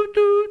 Yeah.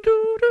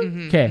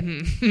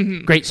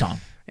 Okay. Great song.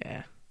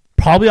 Yeah.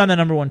 Probably on the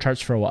number one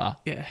charts for a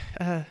while. Yeah.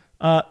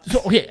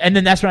 And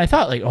then that's when I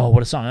thought like, oh,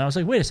 what a song. And I was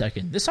like, wait a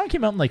second, this song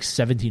came out in like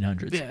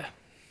 1700s. Yeah.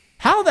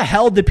 How the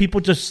hell did people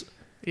just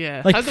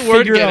like how'd the word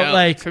figure get out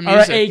like, all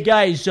right, hey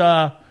guys,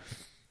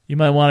 you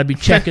might want to be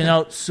checking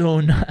out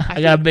soon. I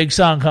got a big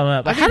song coming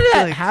up. How did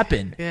that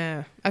happen?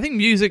 Yeah, I think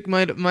music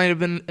might have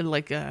been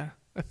like a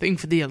thing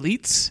for the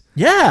elites.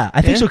 Yeah,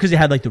 I think so, because they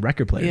had like the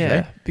record players. Yeah,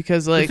 right?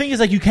 Because like the thing is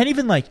like you can't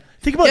even like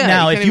think about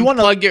now if you want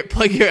to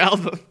plug your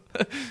album.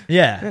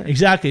 Yeah,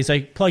 exactly. It's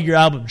like plug your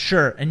album,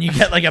 sure, and you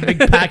get like a big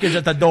package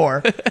at the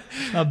door,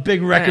 a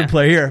big record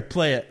player. Here,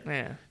 play it.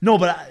 Yeah. No,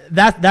 but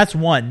that's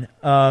one.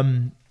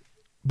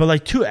 But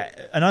like two,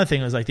 another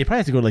thing was like they probably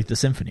have to go to like the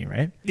symphony,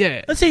 right?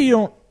 Yeah. Let's say you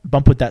don't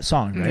bump with that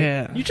song, right?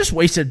 Yeah. You just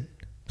wasted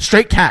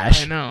straight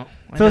cash. I know.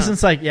 So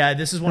it's like,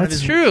 this is one of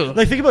his. That's true.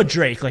 Like think about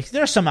Drake. Like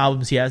there are some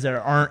albums he has that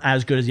aren't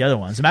as good as the other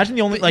ones. Imagine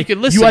the only like you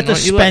listen, had to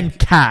spend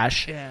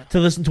cash to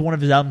listen to one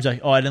of his albums. Like,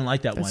 oh, I didn't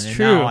like that one, and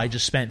true. now I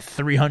just spent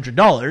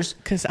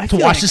 $300 to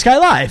watch like this guy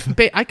live.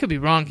 I could be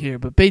wrong here,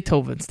 but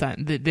Beethoven's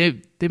time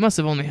they must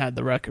have only had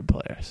the record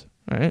players,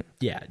 right?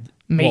 Yeah.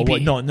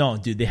 Maybe. Well, no,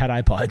 dude, they had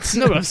iPods.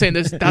 No, but I'm saying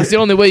that's the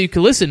only way you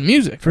could listen to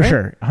music. For right?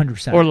 sure,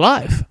 100%. Or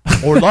live.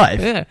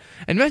 Yeah.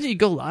 And imagine you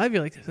go live,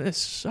 you're like, this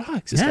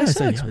sucks. This guy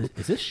sucks. Like,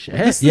 is this shit?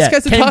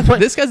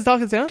 This guy's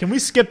talking down? Can we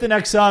skip the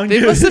next song,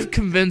 They dude? must have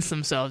convinced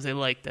themselves they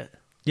liked it.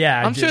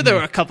 Yeah. I'm sure there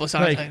were a couple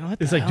songs like what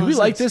it's the like, hell do we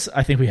like this?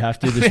 I think we have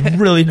to. There's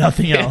really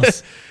nothing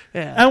else.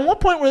 Yeah. And at one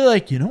point, we're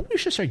like, we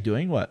should start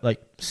doing what? Like,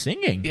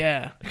 singing.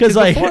 Yeah. Because,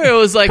 like, before it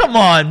was like, come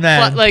on,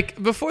 man.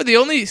 Like, before the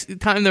only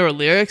time there were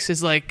lyrics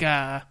is like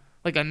a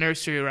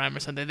nursery rhyme or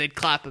something. They'd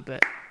clap a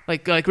bit.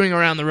 Like Ring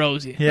Around the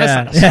Rosie. Yeah. That's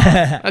not a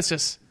song. That's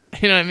just,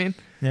 you know what I mean?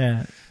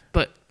 Yeah.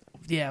 But,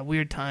 yeah,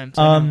 weird times.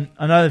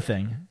 Another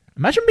thing.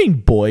 Imagine being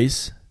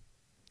boys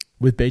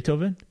with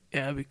Beethoven.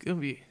 Yeah, it'd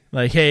be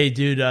like, hey,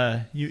 dude,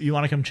 you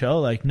want to come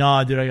chill? Like,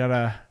 nah, dude,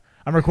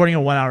 I'm recording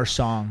a 1 hour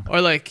song.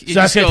 Or like, so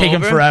that's going to take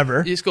him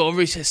forever. You just go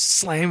over, he's just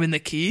slamming the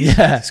keys.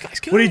 Yeah. This guy's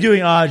what are you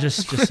doing? Oh,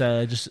 just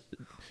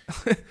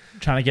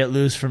trying to get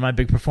loose for my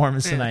big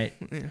performance tonight.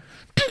 Yeah.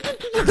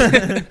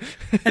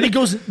 And he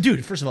goes,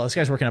 dude, first of all, this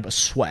guy's working up a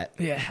sweat.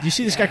 Yeah. Do you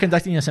see this guy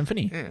conducting a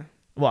symphony? Yeah.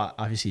 Well,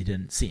 obviously you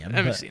didn't see him. I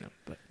haven't seen him.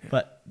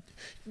 But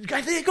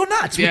guy, they go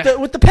nuts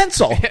with the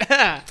pencil.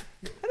 Yeah.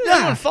 How does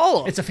anyone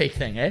follow? It's a fake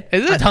thing, eh?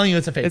 Is it? I'm telling you,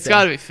 it's a fake thing. It's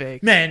got to be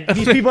fake. Man,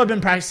 these people have been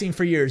practicing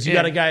for years. You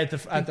got a guy at the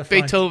front.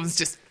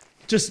 Beethoven's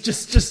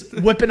just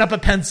whipping up a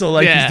pencil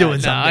like he's doing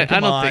something. I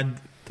don't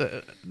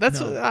think that's.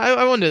 No.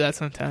 I wonder that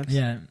sometimes.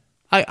 Yeah.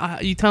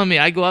 You telling me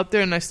I go up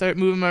there and I start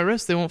moving my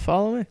wrist, they won't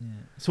follow me? Yeah.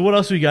 So what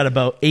else we got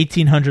about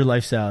 1800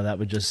 lifestyle that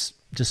would just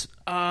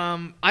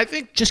I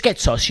think just get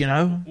sus,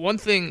 One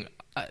thing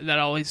that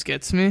always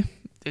gets me,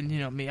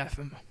 and me, I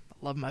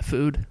love my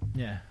food.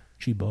 Yeah.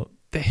 Cheap-boat.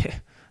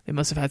 They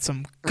must have had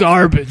some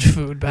garbage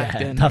food back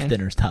then. Tough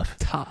dinners, tough.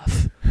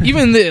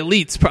 Even the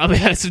elites probably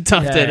had some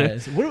tough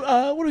dinners.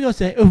 What do we got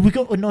today? Oh, we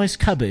got a nice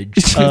cabbage,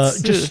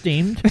 just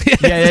steamed.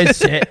 Yeah,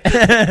 that's it.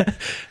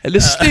 And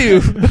a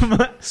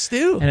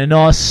stew. And a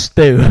nice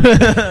stew.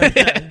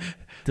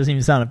 Doesn't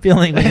even sound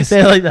appealing when you say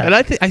it like that.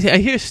 But I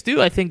hear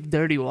stew. I think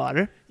dirty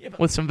water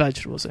with some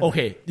vegetables in it.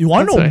 Okay, you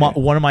want to know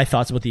one of my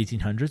thoughts about the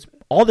 1800s?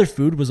 All their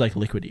food was like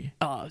liquidy.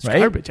 Oh, it's right?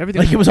 garbage.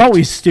 Everything. Like it was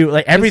always stew.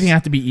 Like everything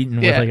had to be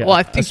eaten with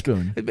like a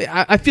spoon.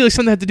 I feel like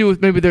something had to do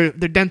with maybe their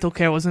dental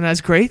care wasn't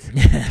as great.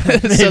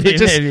 So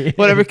maybe.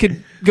 Whatever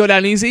could go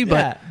down easy.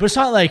 But it's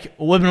not like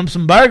whipping up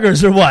some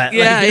burgers or what.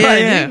 Yeah, like, you know what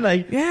I mean?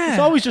 Like, it's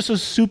always just a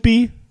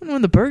soupy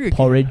when the burger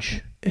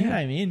porridge. You know what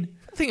I mean?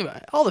 Think about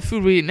it. All the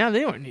food we eat now,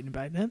 they weren't eating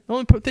back then. The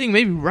only thing,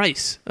 maybe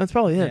rice. That's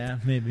probably it. Yeah,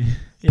 maybe.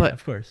 Yeah, but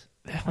of course.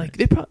 Like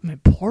they probably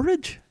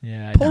porridge.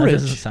 Yeah, porridge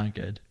doesn't sound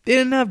good. They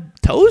didn't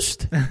have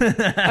toast. I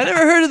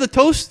never heard of the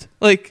toast.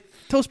 Like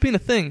toast being a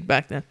thing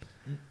back then.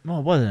 Well,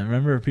 it wasn't.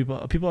 Remember,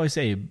 people always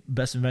say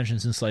best invention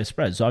since sliced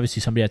bread. So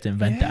obviously somebody had to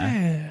invent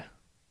that.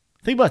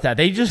 Think about that.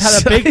 They just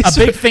had a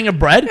big thing of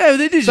bread. Yeah,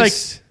 they did. Like,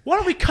 why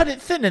don't we cut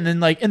it thin and then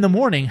like in the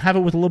morning have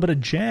it with a little bit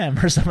of jam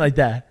or something like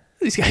that?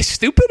 These guys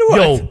stupid or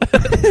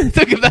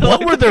what?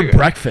 What were their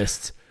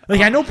breakfasts?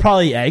 Like I know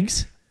probably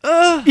eggs.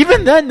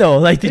 Even then though,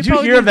 like did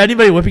you hear of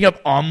anybody whipping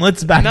up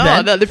omelets back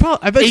then? No, they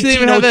probably. I bet you they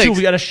didn't have eggs.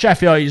 We got a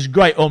chef. He's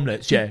great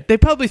omelets. Yeah. They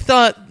probably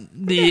thought what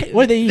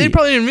did they eat? They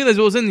probably didn't realize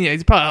what was in the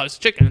eggs. Probably was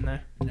chicken in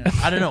there. Yeah.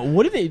 I don't know.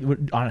 What did they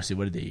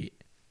eat?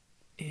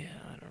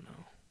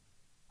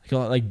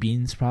 Like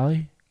beans,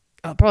 probably.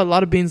 Probably a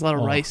lot of beans, a lot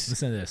of rice.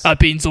 Listen to this.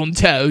 Beans on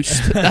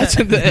toast. That's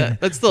the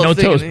no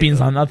thing. Toast, beans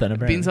on nothing.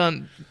 Apparently. Beans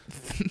on.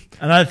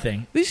 Another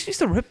thing. They used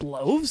to rip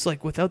loaves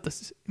like without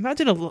the.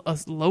 Imagine a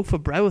loaf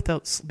of bread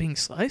without being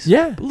sliced.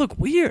 Yeah, it would look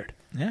weird.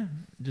 Yeah,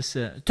 just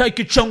take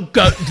a chunk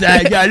out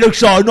there. Yeah, it looks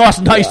so nice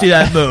and tasty.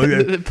 That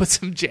mood. Put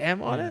some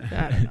jam on it.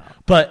 I don't know.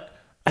 But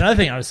another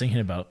thing I was thinking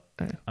about,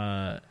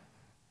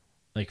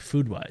 like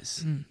food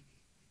wise.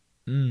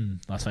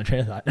 Lost my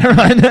train of thought. Never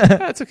mind.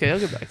 That's okay. I'll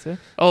get back to it.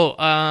 Oh,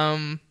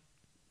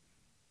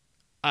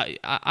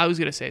 I was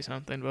gonna say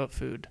something about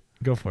food.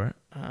 Go for it.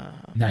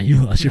 Nah,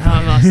 you lost your.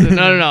 I lost it.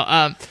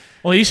 No.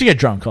 Well, you used to get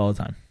drunk all the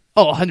time.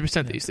 Oh,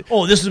 100% they used to.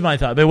 Oh, this is my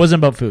thought, but it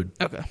wasn't about food.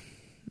 Okay.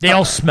 They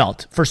all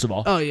smelt, first of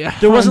all. Oh, yeah.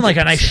 There wasn't like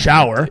a nice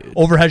shower,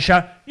 overhead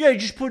shower. Yeah, you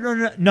just put it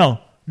on.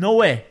 No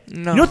way.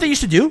 No. You know what they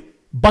used to do?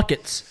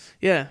 Buckets.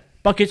 Yeah.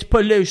 Buckets,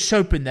 put a little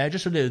soap in there,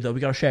 just a little though.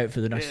 We got to share it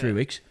for the next 3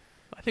 weeks.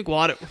 I think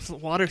water.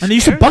 And they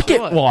used to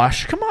bucket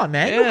wash. Come on,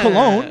 man. No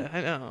cologne.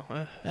 I know.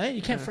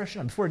 You can't freshen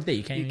up before the day.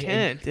 You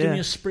can't. Give me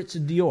a spritz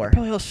of Dior. It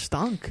probably all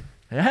stunk.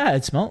 Yeah,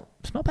 it smelled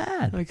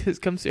bad. Like, he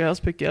comes to your house,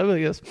 pick you up, and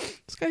he goes,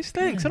 this guy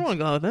stinks. I don't want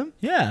to go out with him.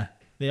 Yeah,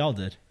 they all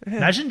did. Yeah.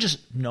 Imagine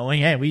just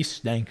knowing, hey, we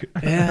stink.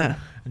 Yeah.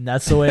 And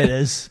that's the way it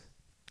is.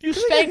 You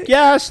stink?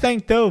 Yeah, I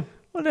stink too.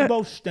 We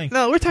both stink.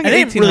 No, we're talking. And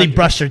they didn't really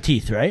brush their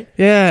teeth, right?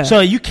 Yeah.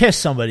 So you kiss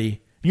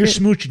somebody, you're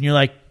smooching, you're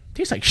like,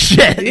 tastes like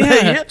shit.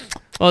 Yeah.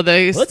 Well,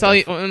 that's all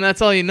and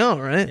that's all you know,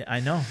 right? Yeah, I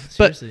know.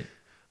 Seriously.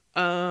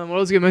 But what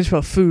was I going to mention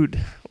about food?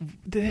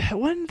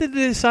 When did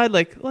they decide,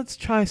 like, let's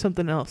try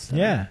something else?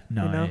 Yeah.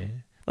 No. You know?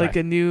 Like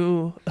a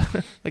new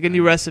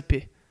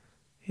recipe,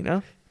 you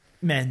know?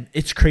 Man,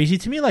 it's crazy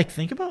to me. Like,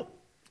 think about,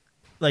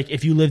 like,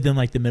 if you lived in,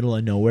 like, the middle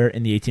of nowhere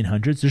in the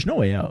 1800s, there's no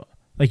way out.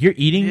 Like, you're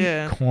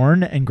eating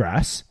corn and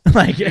grass.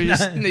 Like, you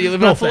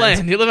live off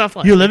land. You live off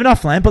land. You're living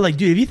off land, but, like,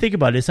 dude, if you think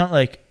about it, it's not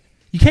like,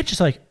 you can't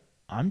just, like,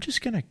 I'm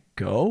just going to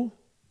go.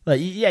 Like,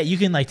 yeah, you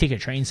can, like, take a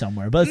train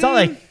somewhere, but it's not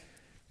like,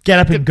 get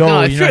up and go.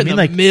 No, you know what I mean?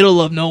 Like, middle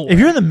of nowhere. If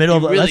you're in the middle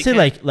of, really let's say,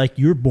 like,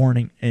 you're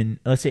born in,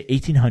 let's say,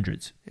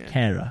 1800s,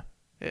 Canada.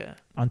 Yeah.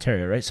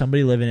 Ontario, right?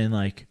 Somebody living in,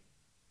 like,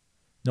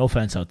 no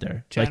offense out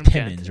there, Chatham like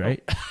Timmins,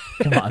 right?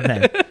 Come on,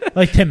 man.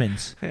 Like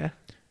Timmins. Yeah.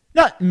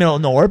 Not middle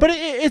of nowhere, but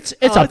it's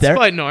up there. It's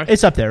quite north.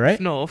 It's up there, right?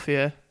 North,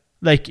 yeah.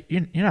 Like,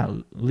 you're not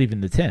leaving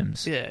the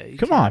Tims. Yeah.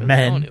 Come on,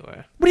 man.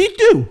 What do you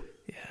do?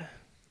 Yeah.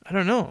 I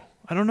don't know.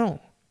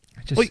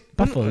 Just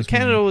Buffalo.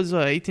 Canada was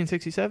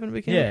 1867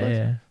 became a place.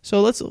 Yeah.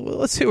 So let's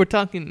say we're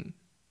talking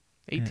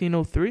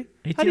 1803.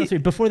 1803,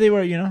 before they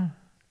were, you know.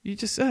 You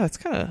just it's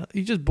kind of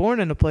you just born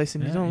in a place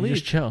and you don't leave.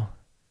 Just chill.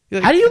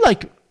 Like,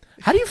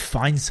 how do you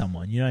find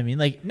someone? You know what I mean?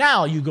 Like,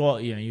 now you go,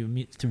 you know, you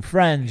meet some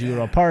friends, you go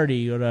to a party,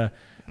 you go to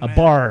a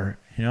bar,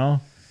 you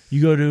know,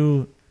 you go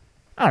to,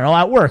 I don't know,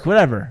 at work,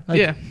 whatever.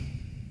 Like,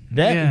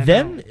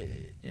 them,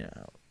 you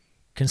know,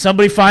 can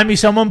somebody find me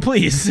someone,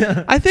 please?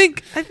 I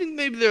think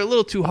maybe they're a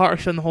little too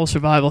harsh on the whole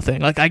survival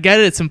thing. Like, I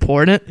get it, it's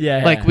important.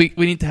 Yeah. Like, we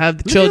need to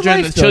have the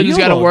children. The children's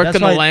got to work on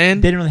the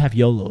land. They didn't really have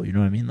YOLO, you know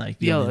what I mean? Like,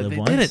 YOLO,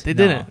 they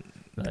didn't.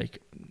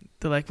 Like,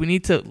 they're like, we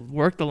need to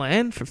work the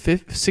land for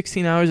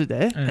 16 hours a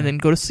day and then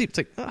go to sleep. It's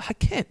like, I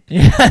can't.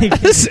 Yeah,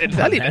 listen,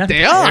 I need a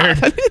day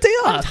off.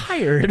 I'm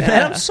tired,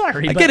 man. I'm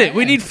sorry. I get it.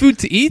 We need food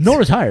to eat. No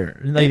retire.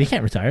 Like, they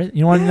can't retire.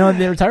 You want to know when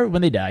they retire?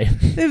 When they die.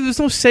 There's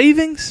no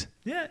savings.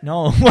 Yeah,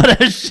 no.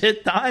 What a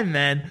shit time,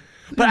 man.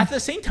 But at the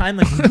same time,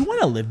 like, you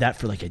want to live that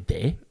for like a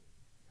day,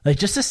 like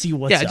just to see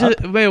what's up. Yeah,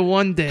 just maybe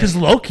one day. Because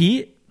low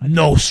key,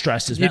 no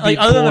stresses, man. Like,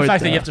 other than the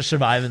fact that you have to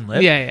survive and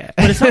live. Yeah.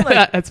 But it's not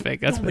like that's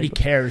fake. Nobody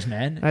cares,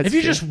 man. If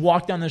you just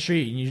walk down the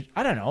street and you,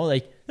 I don't know,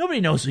 like nobody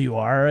knows who you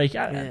are. Like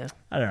I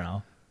don't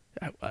know.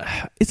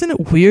 Isn't it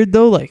weird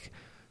though? Like,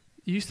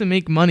 you used to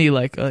make money.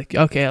 Like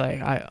okay,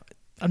 like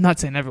I'm not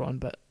saying everyone,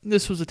 but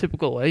this was a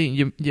typical way.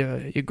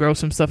 You grow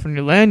some stuff on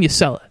your land, you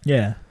sell it.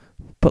 Yeah.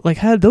 But like,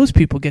 how did those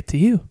people get to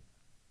you?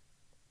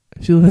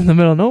 If you live in the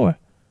middle of nowhere.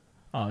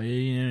 Oh,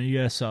 you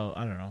gotta sell.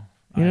 I don't know.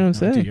 You know what I'm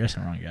saying? Dude, you're the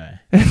wrong guy.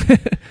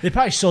 They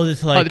probably sold it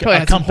to like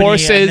a company.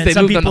 Horses. They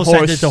some people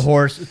sent it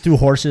to through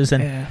horses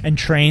and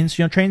trains.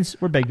 You know, trains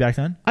were big back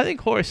then. I think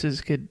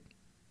horses could.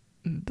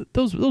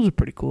 Those are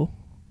pretty cool.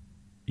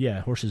 Yeah,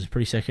 horses are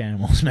pretty sick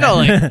animals, man. No,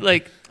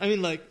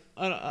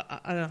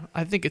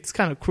 I think it's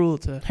kind of cruel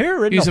to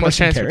use them as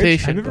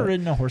transportation. Have you ever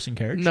ridden a horse and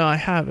carriage? No, I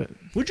haven't.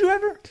 Would you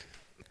ever?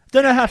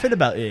 Don't know how I feel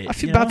about it. I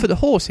feel bad for the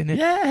horse in it.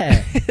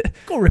 Yeah.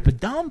 Go rip a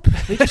dump.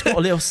 They just got a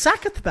little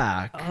sack at the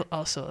back.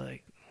 Also,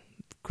 like,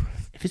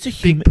 if it's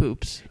a big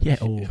poops. Yeah.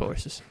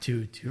 Horses.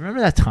 Dude, do you remember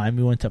that time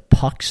we went to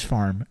Puck's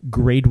Farm,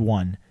 grade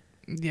 1,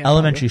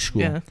 elementary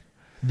school? Yeah.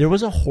 There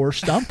was a horse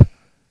dump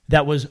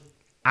that was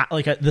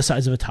the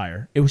size of a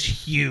tire. It was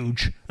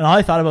huge. And all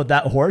I thought about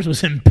that horse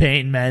was in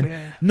pain, man.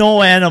 Yeah.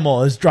 No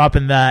animal is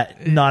dropping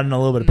that not in a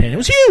little bit of pain. It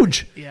was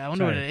huge. Yeah, I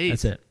wonder what it ate.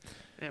 That's it.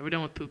 Yeah, we're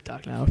done with poop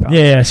talk now.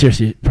 Yeah,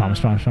 seriously.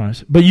 Promise.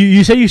 But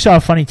you said you saw a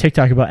funny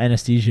TikTok about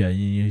anesthesia. And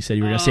you said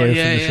you were going to save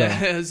it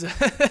for the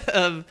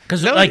show.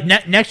 Because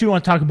next we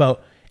want to talk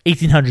about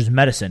 1800s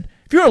medicine.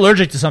 If you're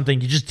allergic to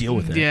something, you just deal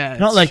with it. Yeah,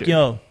 not like,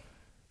 true.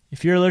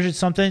 If you're allergic to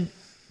something,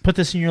 put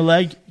this in your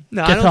leg.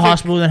 No, get to the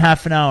hospital within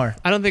half an hour.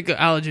 I don't think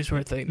allergies were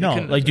a thing. No,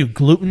 like, dude,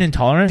 gluten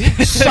intolerant?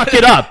 Suck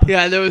it up.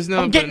 Yeah, there was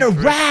no... I'm getting a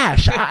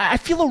rash. I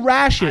feel a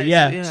rash here.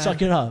 Yeah,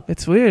 suck it up.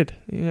 It's weird.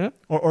 Yeah.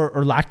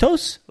 Or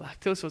lactose?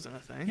 Lactose wasn't a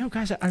thing.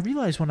 Guys, I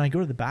realize when I go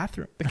to the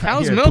bathroom... The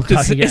cow's milk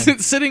isn't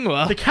sitting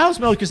well. The cow's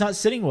milk is not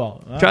sitting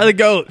well. Try the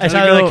goat. It's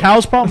either the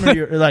cow's problem or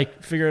you're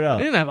like, figure it out.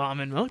 They didn't have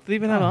almond milk. They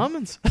even have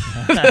almonds.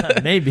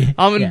 Maybe.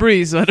 Almond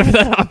breeze, whatever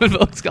that almond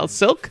milk's called.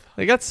 Silk.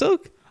 They got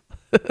silk.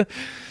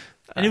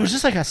 And it was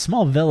just like a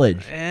small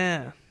village.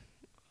 Yeah.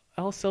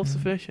 All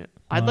self-sufficient.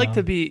 I'd like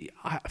to be,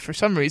 for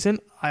some reason,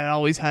 I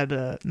always had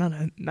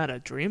not a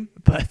dream,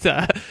 but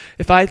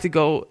if I had to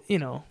go,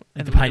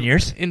 into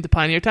Pioneers? Into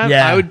Pioneer time,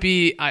 I would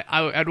be,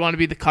 I'd want to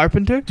be the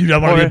carpenter. Dude, I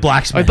want to be a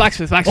blacksmith. Or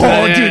blacksmith.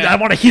 Oh, dude, I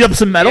want to heat up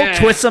some metal,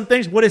 twist some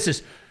things. What is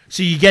this?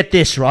 So you get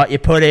this, right? You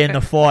put it in the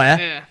fire.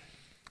 Yeah.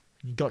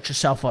 You got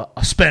yourself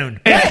a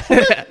spoon.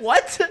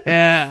 What?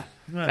 Yeah.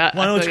 Want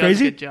to know what's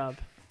crazy? Good job.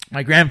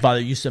 My grandfather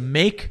used to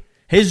make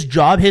his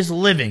job, his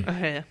living.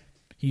 Yeah.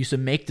 He used to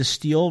make the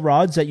steel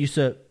rods that used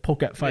to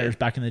poke at fires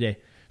back in the day.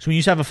 So when you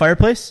used to have a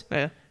fireplace,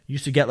 you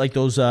used to get like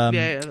those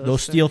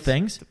steel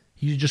things.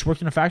 He just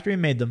worked in a factory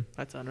and made them.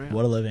 That's unreal.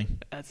 What a living.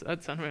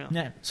 That's unreal.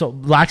 Yeah. So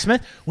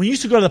blacksmith, when you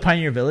used to go to the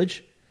Pioneer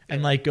Village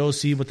and like go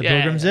see what the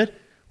pilgrims did,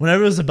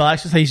 whenever it was a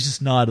blacksmith, I used to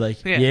just nod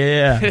like,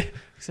 yeah.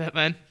 Except,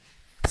 man.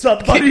 What's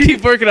up, buddy?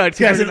 Keep working on it. This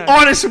guy's an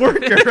honest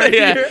worker right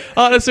here.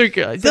 Honest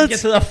worker. So get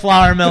to the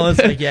flour mill. It's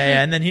like,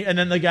 and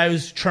then the guy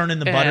who's churning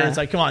the butter. It's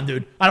like, come on,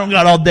 dude. I don't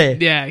got all day.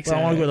 Yeah, exactly. But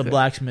I want to go to the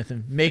blacksmith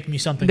and make me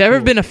something. Never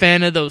cool. been a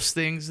fan of those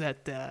things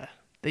that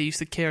they used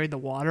to carry the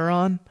water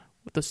on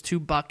with those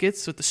two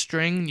buckets with the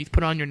string you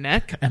put on your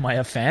neck. Am I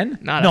a fan?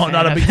 Not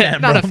a big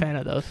fan. Not a fan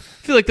of those.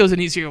 I feel like there was an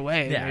easier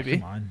way. Yeah, maybe.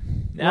 Come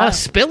on. A lot of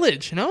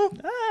spillage,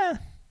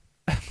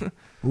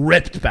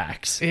 Ripped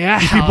backs. Yeah,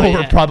 these people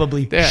were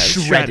probably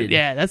shredded.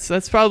 Yeah,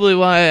 that's probably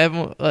why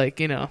I'm like,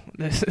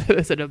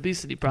 there's an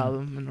obesity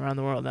problem around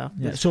the world now.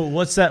 Yeah. So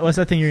what's that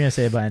thing you're gonna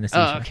say about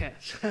anesthesia? Oh, okay.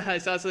 I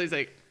saw something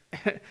like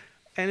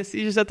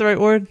anesthesia. Is that the right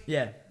word?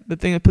 Yeah. The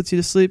thing that puts you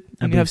to sleep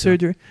when you have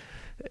surgery. So.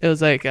 It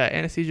was like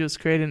anesthesia was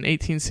created in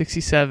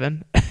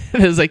 1867. It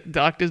was like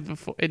doctors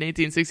before in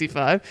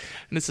 1865,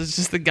 and this is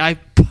just the guy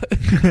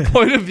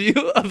point of view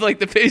of like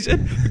the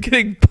patient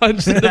getting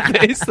punched in the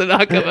face to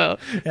knock him out.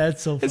 Yeah,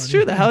 that's so funny. It's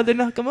true. How did they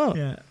knock him out?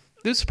 Yeah,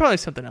 there's probably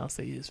something else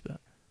they used, but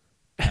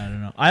I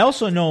don't know. I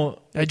also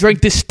know I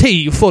drank this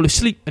tea, you fall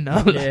asleep, and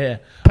now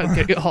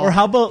or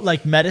how about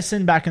like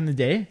medicine back in the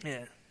day?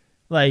 Yeah,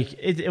 like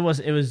it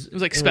was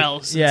like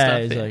spells. Yeah,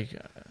 and stuff, it's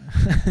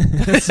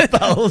like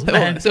spells.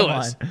 Man, come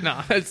on. No,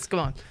 come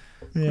on.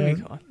 Yeah.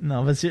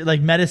 No, but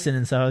like medicine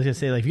and stuff. I was gonna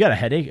say, like, if you got a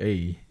headache,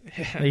 you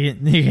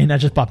can not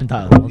just pop in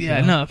Tylenol.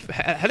 Yeah, no,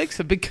 headache's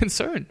a big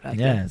concern.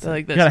 Yeah,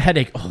 like you got a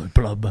headache. Oh,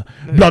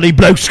 bloody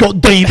bloke's got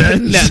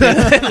demons.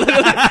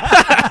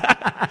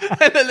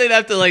 And then they'd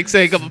have to like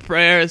say a couple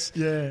prayers.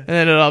 Yeah, and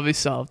then it'll all be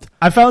solved.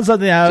 I found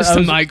something out. Just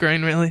a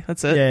migraine, really.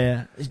 That's it.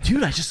 Yeah.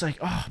 Dude, I just like,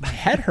 my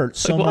head hurts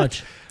so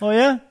much. Oh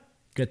yeah.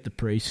 Get the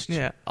priest.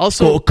 Yeah.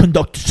 Also, go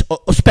conduct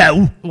a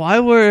spell. Why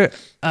were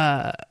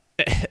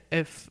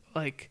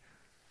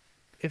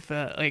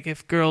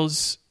if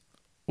girls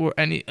were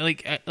any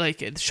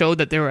like it showed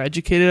that they were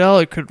educated at all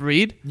or could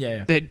read,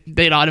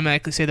 they'd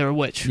automatically say they're a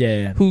witch.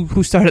 Yeah.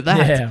 Who started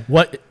that? Yeah.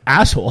 What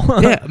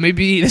asshole? Yeah,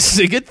 maybe this is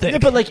a good thing. Yeah,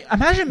 but like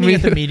imagine being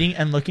at the meeting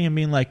and looking and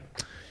being like,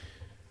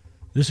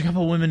 there's a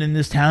couple of women in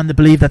this town that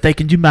believe that they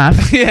can do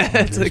math. Yeah,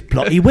 it's like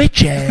bloody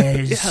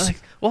witches. Yeah, like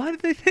why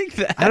did they think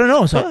that? I don't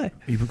know. It's like,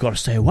 you've got to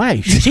stay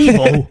away. She's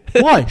evil.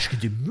 Why? She can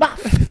do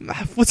math.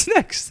 Math. What's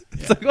next?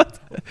 It's like what?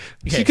 Okay.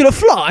 She could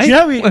fly. Do you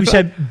know we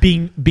said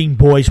being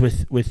boys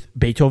with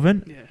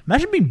Beethoven? Yeah.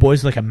 Imagine being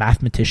boys with like a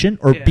mathematician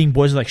or being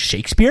boys with like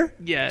Shakespeare.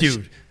 Yeah,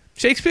 dude.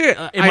 Shakespeare.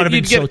 It might have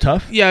been so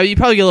tough. Yeah, you'd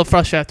probably get a little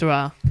frustrated after a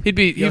while. He'd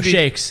be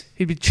Shakes.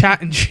 He'd be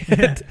chatting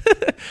shit.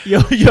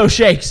 Yo,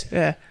 Shakes.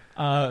 Yeah.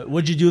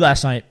 What'd you do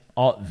last night?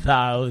 Art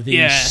thou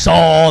thee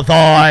saw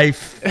thy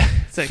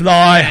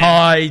fly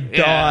high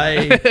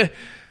die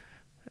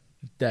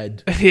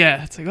dead.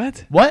 Yeah, it's like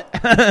what? What?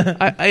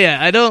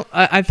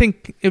 I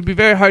think it'd be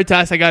very hard to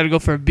ask a guy to go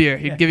for a beer.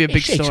 He'd give you a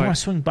big Shakes, story. You want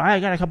to swing by? I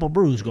got a couple of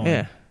brews going.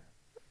 Yeah.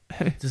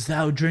 Does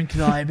thou drink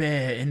thy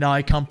beer in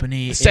thy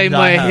company? The same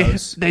way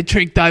house? They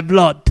drink thy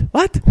blood.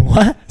 What?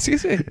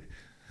 Excuse me.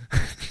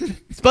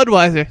 It's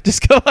Budweiser.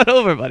 Just go on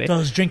over, buddy.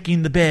 Does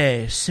drinking the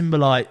beer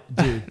symbolize,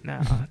 dude?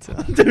 No,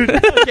 dude.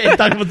 Okay,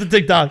 talk about the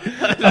TikTok.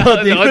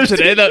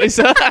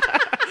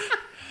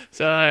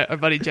 So our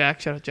buddy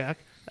Jack, shout out Jack,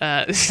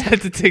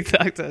 sent the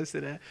TikTok to us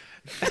today.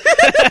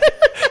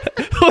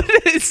 What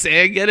did it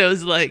say again? It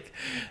was like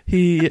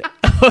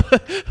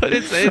what did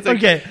it say? It's like,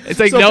 okay,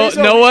 it's like so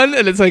no one,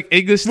 and it's like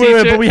English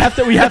teacher. Wait, but we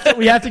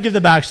have to give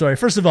the backstory.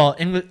 First of all,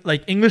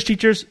 English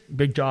teachers,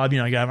 big job. You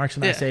got to mark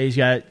some essays.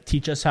 You got to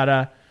teach us how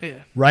to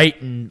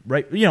write.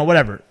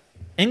 Whatever.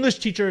 English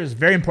teacher is a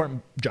very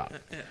important job.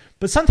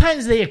 But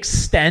sometimes they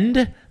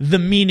extend the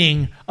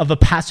meaning of a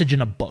passage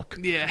in a book.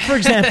 Yeah. For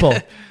example,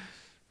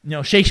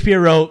 Shakespeare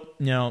wrote,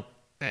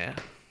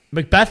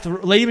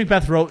 Lady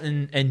Macbeth wrote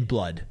in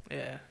blood.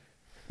 Yeah.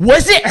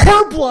 Was it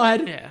her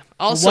blood? Yeah.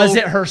 Also, was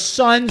it her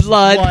son's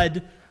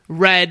blood?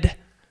 Red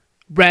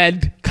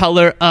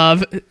color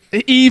of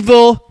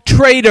evil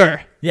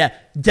traitor. Yeah,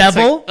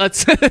 devil. Like,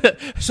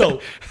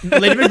 so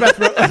Lady Macbeth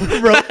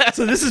wrote.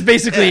 So this is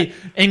basically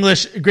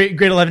English,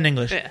 grade 11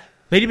 English. Yeah.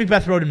 Lady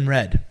Macbeth wrote in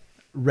red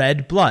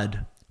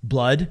blood,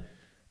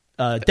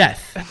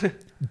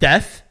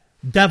 death,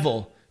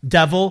 devil,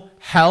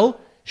 hell.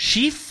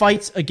 She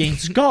fights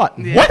against God.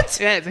 Yeah. What?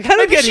 Yeah, it's like, how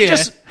did she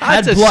just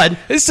had blood.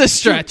 It's a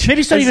stretch. Maybe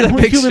it's not even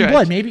human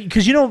blood. Maybe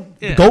because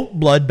goat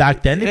blood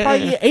back then they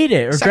probably ate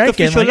it or drank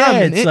it. Like,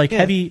 it's like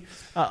heavy,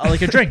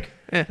 like a drink.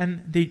 Yeah.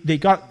 And they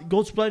got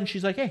goat's blood, and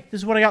she's like, "Hey,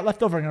 this is what I got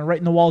left over. I'm gonna write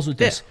in the walls with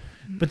this."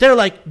 Yeah. But they're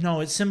like,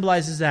 "No, it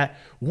symbolizes that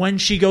when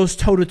she goes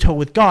toe to toe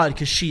with God,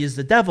 because she is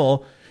the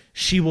devil,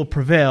 she will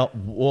prevail."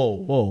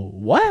 Whoa,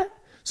 what?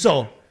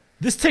 So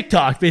this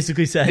TikTok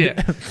basically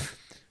said.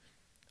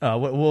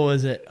 What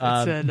was it?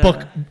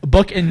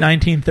 Book in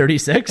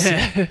 1936.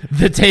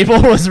 The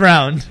table was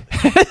round.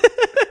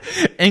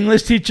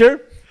 English teacher.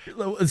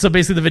 So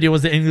basically, the video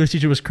was the English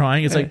teacher was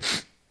crying. It's like,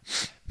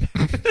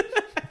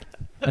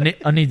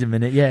 I need a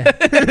minute. Yeah,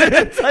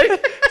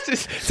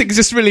 it's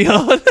just really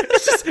hard.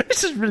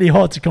 It's just really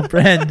hard to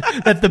comprehend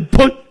that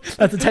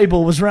the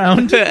table was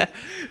round.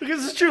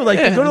 Because it's true. Like,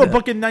 you go to a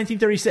book in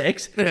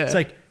 1936. It's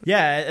like,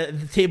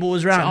 the table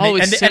was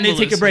round, and they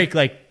take a break.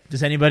 Like,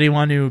 does anybody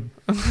want to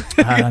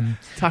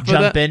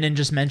jump in and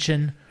just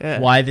mention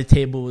why the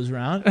table was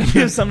round?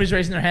 Somebody's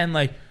raising their hand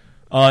like,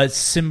 it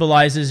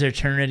symbolizes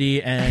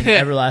eternity and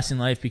everlasting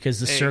life because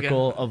the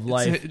circle of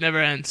life it never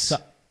ends. So,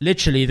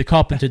 literally, the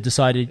carpenter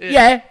decided,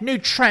 new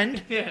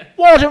trend. Yeah.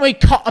 Why don't we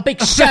cut a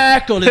big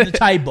circle in the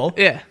table?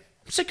 Yeah.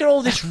 I'm sick of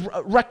all this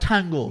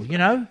rectangle,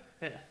 Yeah.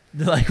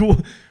 They're like,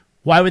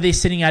 why were they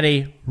sitting at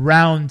a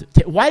round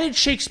why did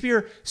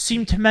Shakespeare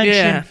seem to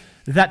mention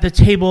that the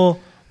table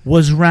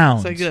was round?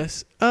 It's like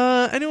this.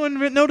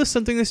 Anyone notice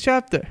something this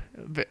chapter?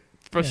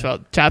 First of all,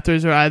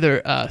 chapters are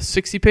either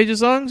 60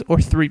 pages long or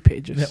 3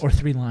 pages. Yeah, or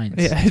 3 lines.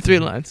 Yeah, 3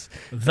 lines.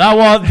 Thou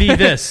art thee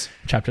this.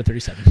 Chapter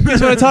 37. You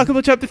guys want to talk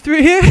about chapter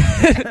 3 here?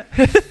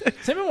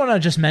 Does anyone want to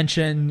just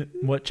mention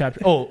what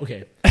chapter... Oh,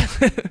 okay.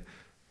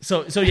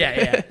 So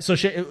yeah. So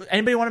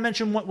anybody want to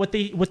mention what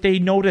they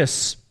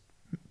notice?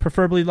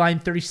 Preferably line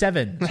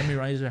 37. Somebody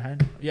raise their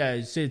hand. Yeah,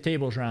 you say the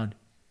table's round.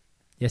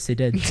 Yes, they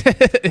did.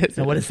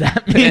 So what does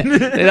that mean?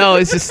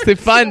 It's just they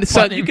find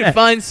something. You can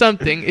find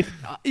something. If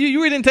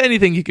you read into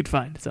anything, you could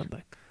find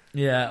something.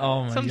 Yeah.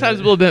 Oh my Sometimes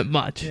God. a little bit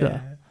much.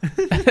 Yeah.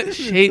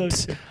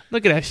 Shapes. So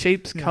Look at that.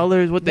 Shapes,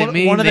 colors, what they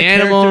mean. One of the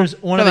animal.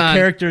 characters. One of the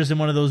characters in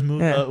one of those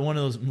movies. One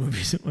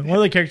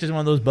of the characters in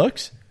one of those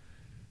books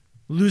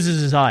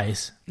loses his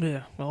eyes.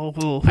 Yeah.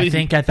 I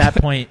think at that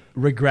point,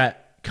 regret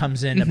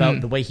comes in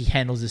about the way he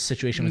handles this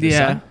situation with his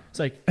son. It's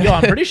like,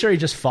 I'm pretty sure he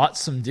just fought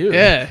some dude.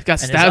 Yeah, got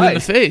stabbed in the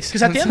face.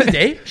 Because at the end of the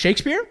day,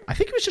 Shakespeare, I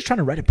think he was just trying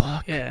to write a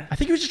book. Yeah. I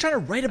think he was just trying to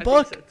write a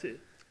book. Think so too.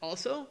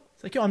 Also,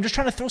 it's like, I'm just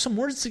trying to throw some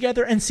words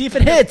together and see if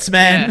it hits,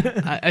 man.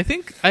 Yeah, I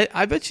think,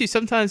 I bet you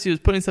sometimes he was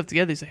putting stuff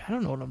together. He's like, I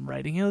don't know what I'm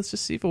writing here. Let's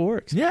just see if it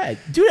works. Yeah,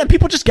 dude, and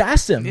people just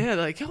gassed him. Yeah,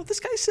 they're like,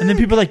 this guy's sick. And then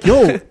people are like,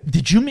 yo,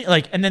 did you mean,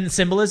 like, and then the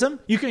symbolism,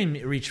 you can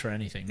reach for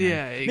anything. Man.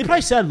 Yeah. They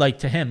probably said, like,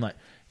 to him, like,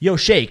 yo,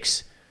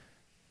 Shakes,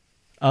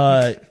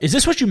 is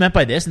this what you meant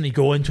by this? And they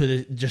go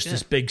into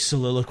this big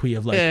soliloquy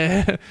of like,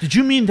 did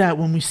you mean that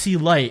when we see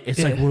light,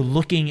 it's like we're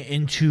looking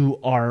into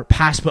our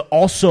past, but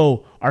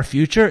also our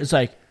future? It's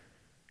like,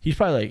 he's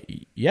probably like,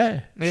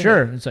 yeah,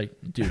 sure. It's like,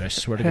 dude, I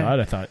swear to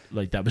God, I thought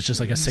like that was just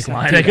like a sick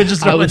line. I could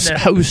just I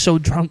was so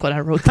drunk when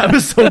I wrote that. I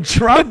was so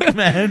drunk,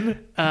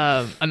 man.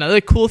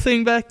 Another cool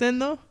thing back then,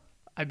 though,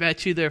 I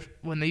bet you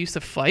when they used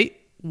to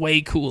fight,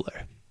 way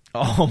cooler.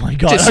 Oh my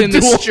God! Just in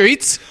the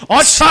streets.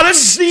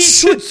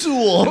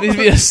 There'd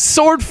be a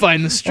sword fight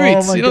in the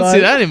streets. Oh you don't see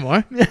that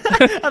anymore.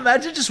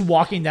 Imagine just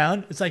walking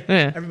down. It's like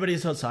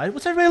everybody's outside.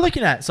 What's everybody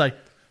looking at? It's like,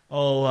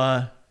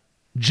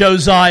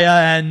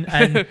 Josiah and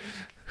I'm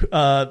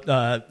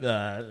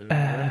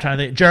trying to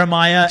think.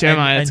 Jeremiah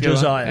and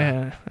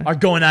Josiah are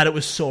going at it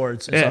with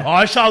swords. It's like,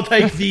 I shall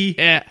take thee.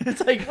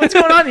 It's like, what's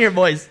going on here,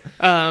 boys?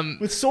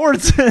 With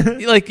swords.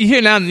 Like you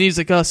hear now in the news,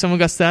 like, someone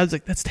got stabbed. It's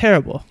like, that's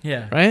terrible.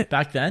 Yeah. Right?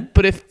 Back then.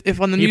 But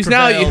if on the news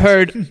now you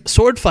heard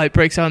sword fight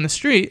breaks out in the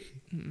street,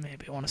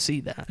 maybe I want to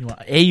see that.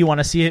 You want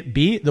to see it.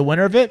 B, the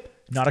winner of it,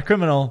 not a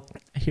criminal,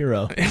 a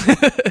hero.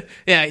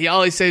 Yeah, he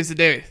always saves the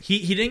day.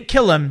 He didn't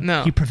kill him.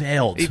 No. He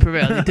prevailed. He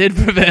did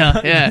prevail.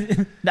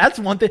 Yeah. That's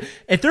one thing.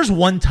 If there's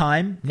one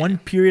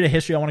period of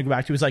history I want to go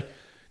back to, is like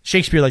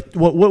Shakespeare. Like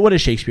what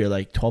is Shakespeare,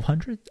 like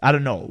 1200? I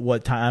don't know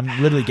what time.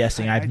 I'm literally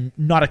guessing. I have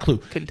not a clue.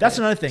 That's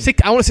another thing.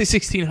 I want to say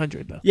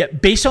 1600 though. Yeah,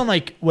 based on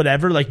like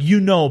whatever, like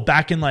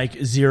back in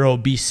like 0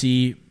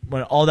 BC,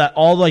 when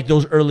all like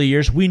those early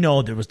years, we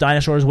know there was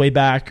dinosaurs way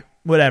back.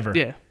 Whatever.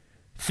 Yeah.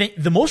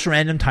 The most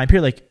random time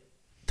period, like.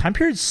 Time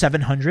period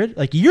 700,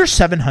 like year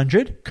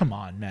 700. Come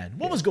on, man.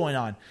 What was going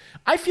on?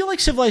 I feel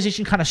like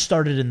civilization kind of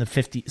started in the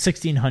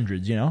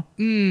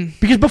 1600s,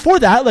 Because before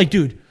that, like,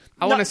 dude.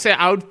 I want to say,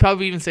 I would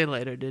probably even say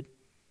later, dude.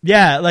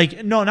 Yeah,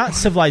 like no, not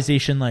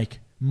civilization, like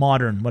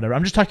modern, whatever.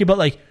 I'm just talking about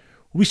like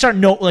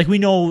we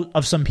know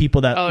of some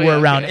people that were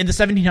around in the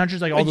 1700s,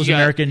 like all those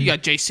American. You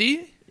got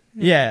JC.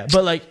 Yeah,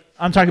 but like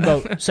I'm talking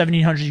about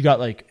 1700s. You got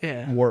like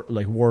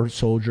war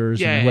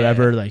soldiers and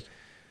whatever. Like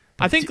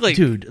I think like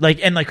dude,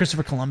 like and like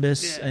Christopher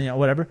Columbus and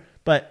whatever.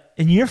 But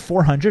in year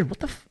 400,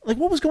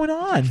 what was going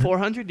on?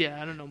 400?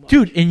 Yeah, I don't know much.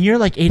 Dude, in year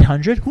like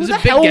 800, who the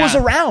hell was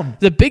around?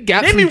 The big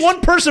gap. Name me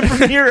one person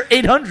from year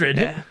 800.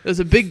 Yeah,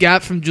 there's a big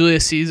gap from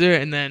Julius Caesar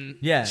and then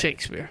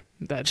Shakespeare.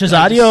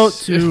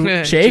 Cesario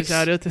to Shakes?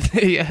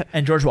 Cesario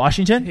and George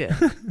Washington? Yeah.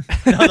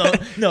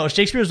 no,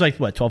 Shakespeare was like,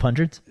 what,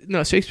 1200s?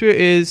 No, Shakespeare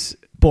is...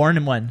 Born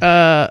in when?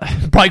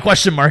 Probably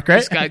question mark, right?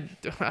 This guy,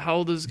 how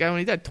old is this guy when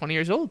he died? 20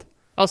 years old.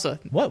 Also,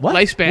 what?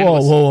 Lifespan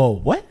Whoa,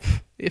 what?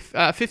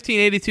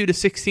 1582 to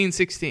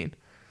 1616.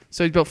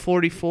 So he's about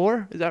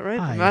 44. Is that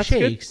right? Math's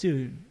Shakes, good?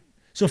 dude.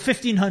 So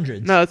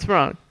 1500s. No, that's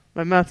wrong.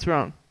 My math's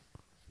wrong.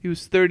 He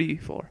was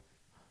 34.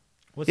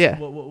 What year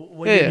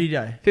did he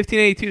die?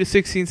 1582 to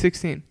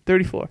 1616.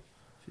 34.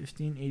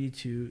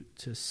 1582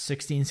 to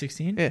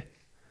 1616? Yeah.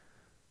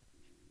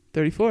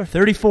 34.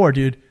 34,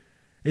 dude.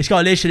 It's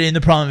got literally in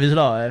the prime of his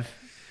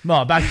life.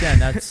 No, back then,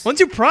 that's... When's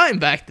your prime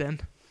back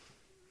then?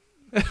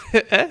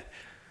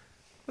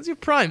 What's your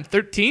prime?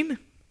 13?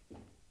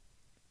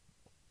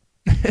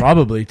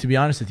 Probably, to be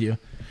honest with you.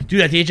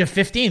 Dude, at the age of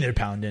 15, they're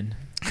pounding.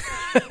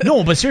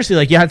 No, but seriously,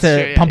 like, you had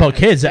to pump out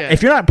kids. Yeah.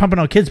 If you're not pumping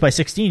out kids by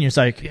 16, you're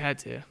like... You had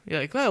to. You're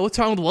like, well, what's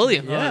wrong with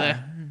William over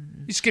there?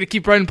 He's just going to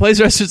keep writing plays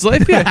the rest of his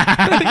life here.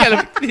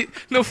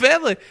 No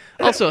family.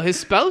 Also, his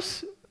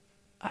spouse...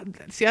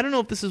 See, I don't know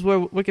if this is where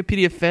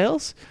Wikipedia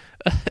fails.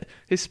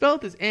 His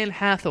spouse is Anne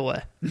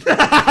Hathaway.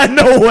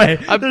 No way.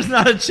 There's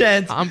not a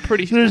chance. I'm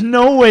pretty sure. There's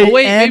no way. Oh,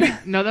 wait, maybe.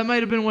 No, that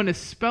might have been when his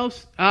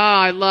spouse...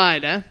 I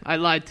lied, I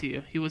lied to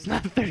you. He was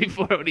not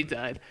 34 when he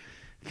died.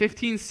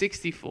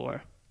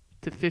 1564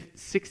 to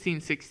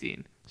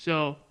 1616.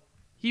 So,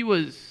 he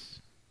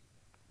was...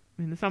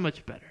 I mean, it's not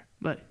much better.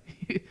 But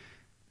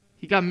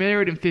he got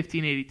married in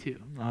 1582.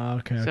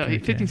 Okay, So,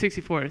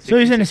 1564. So,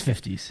 he's in his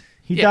 50s.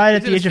 He died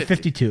at the age of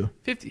 52.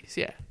 50s,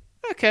 yeah.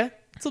 Okay.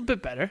 It's a little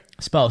bit better.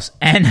 Spouse,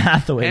 Anne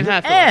Hathaway.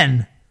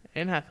 Anne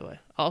Hathaway.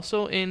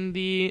 Also in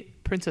the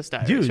Princess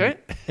Diaries, dude, right?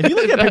 If you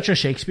look at a picture of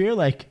Shakespeare,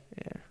 like,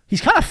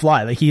 he's kind of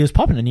fly. Like, he was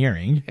popping an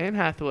earring. Anne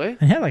Hathaway.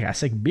 And he had, like, a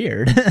sick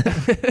beard.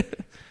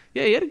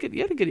 Yeah, he had a good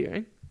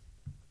earring.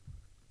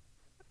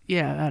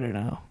 Yeah, I don't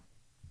know.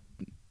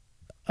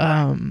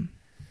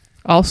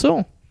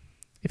 Also,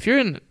 if you're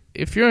in,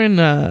 I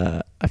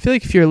feel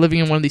like if you're living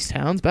in one of these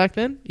towns back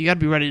then, you got to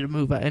be ready to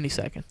move at any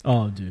second.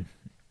 Oh, dude.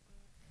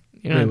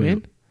 You know what I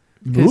mean?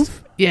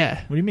 Move? Yeah.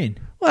 What do you mean?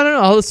 Well, I don't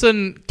know. All of a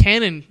sudden,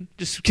 cannon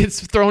just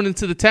gets thrown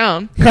into the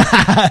town.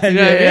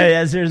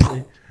 Yeah,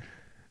 seriously.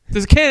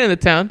 There's a cannon in the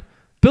town.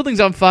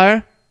 Building's on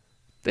fire.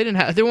 They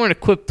weren't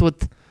equipped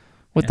with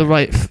the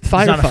right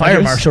firefighters. Not a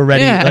fire marshal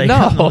ready. Yeah, like, no.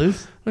 I don't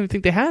even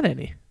think they had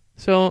any.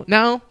 So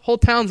now, whole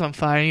town's on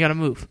fire and you got to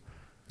move.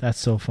 That's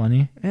so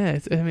funny. Yeah,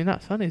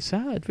 not funny. It's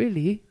sad,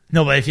 really.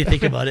 No, but if you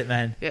think about it,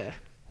 man. Yeah.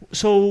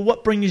 So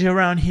what brings you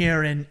around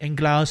here in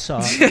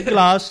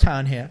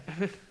Gloucestertown here?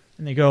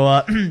 And they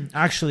go,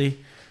 actually,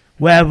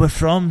 where we're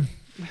from,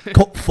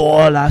 Cup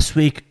 4 last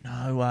week.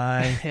 No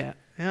way.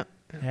 Yeah.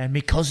 And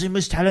my cousin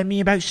was telling me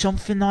about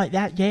something like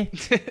that, yeah.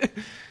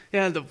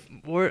 Yeah, the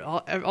word,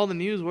 all the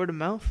news, word of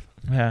mouth.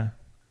 Yeah.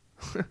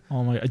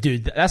 Oh my god,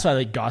 dude, that's why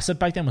like gossip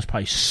back then was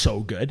probably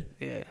so good.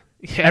 Yeah.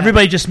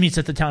 Everybody just meets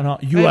at the town hall.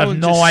 You have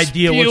no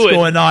idea what's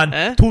going on.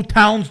 Eh? 2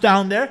 towns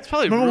down there.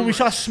 Remember when we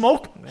saw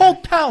smoke? Yeah. Whole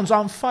town's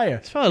on fire.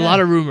 It's probably a lot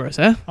of rumors,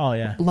 eh? Oh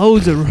yeah,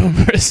 loads of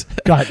rumors.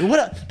 God,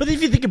 but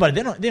if you think about it,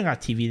 they don't got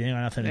TV. They don't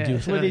have nothing to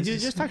do. So what they do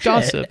is just talk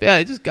gossip. Shit. Yeah,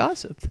 they just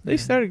gossiped. They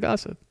started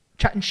gossip.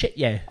 Chatting shit,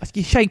 yeah.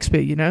 Shakespeare,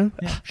 you know.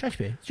 Yeah,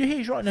 Shakespeare. Did you hear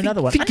he's writing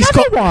another one? I think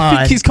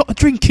he's got a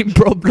drinking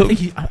problem.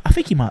 I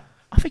think he might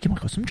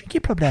got some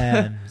drinking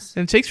problems.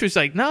 And Shakespeare's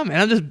like, no,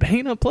 man, I'm just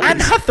banging up plays. Anne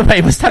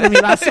Hathaway was telling me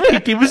last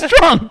week he was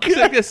drunk. He's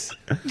like this.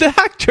 The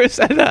actress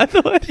Anne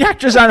Hathaway. The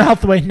actress Anne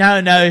Hathaway.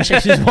 No,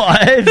 Shakespeare's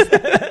wife.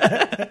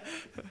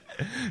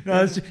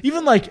 No,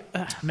 even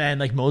like, man,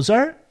 like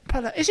Mozart.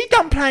 Is he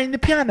done playing the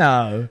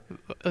piano?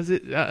 Was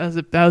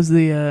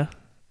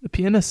the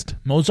pianist?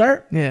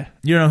 Mozart? Yeah.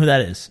 You don't know who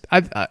that is?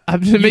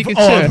 I'm just making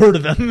sure. I've heard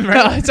of him. Right?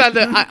 No, it's not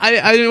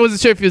I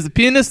wasn't sure if he was the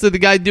pianist or the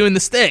guy doing the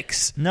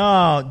sticks.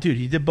 No, dude,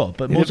 he did both.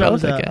 But Mozart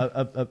was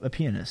a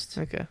pianist.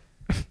 Okay.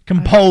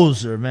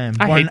 Composer, man.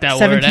 I hate that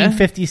word.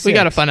 1756. We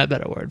got to find a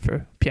better word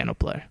for piano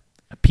player.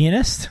 A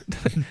pianist?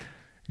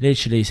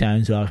 Literally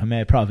sounds like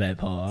a prophet.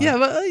 Yeah,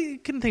 but you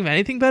couldn't think of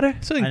anything better.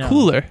 Something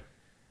cooler.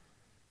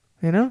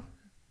 You know?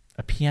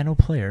 A piano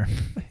player.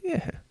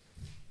 Yeah.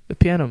 The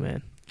piano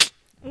man.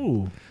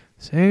 Ooh.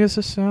 Sing us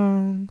a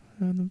song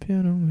on the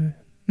piano man.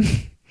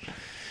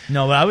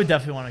 No, but I would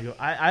definitely want to go.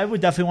 I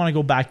would definitely want to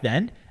go back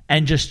then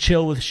and just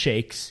chill with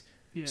Shakes.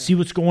 Yeah. See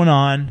what's going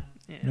on.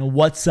 Yeah. You know,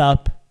 what's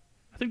up.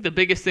 I think the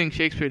biggest thing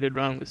Shakespeare did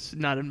wrong was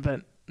not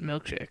invent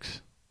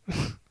milkshakes.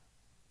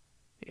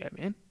 Yeah,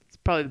 man. It's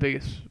probably the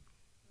biggest.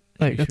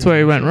 Like, that's where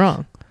he went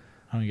wrong.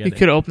 I don't get You it.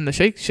 could open the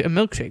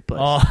milkshake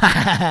place.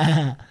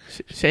 Oh,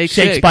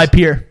 Shakes by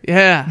Pier.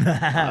 Yeah.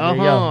 There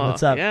you go.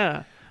 What's up?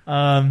 Yeah.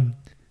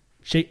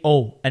 Shake.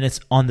 Oh, and it's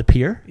on the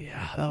pier.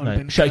 Yeah, that would have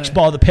been Shakes good.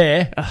 by the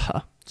pier.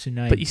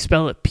 Tonight. But you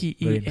spell it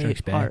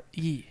Peare.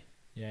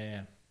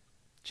 Yeah.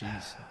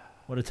 Jeez,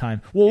 what a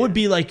time. What would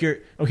be like your?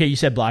 Okay, you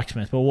said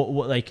blacksmith, but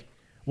what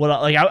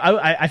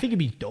I think it'd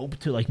be dope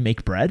to like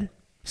make bread,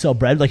 sell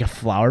bread like a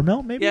flour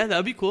mill, maybe. Yeah,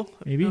 that'd be cool.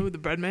 Maybe the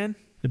bread man.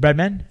 The bread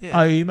man.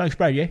 Yeah. Oh, he makes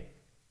bread, yeah.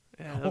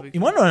 Yeah, You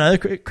want to know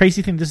another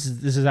crazy thing? This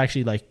is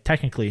actually like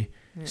technically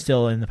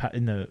still in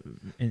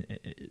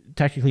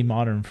technically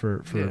modern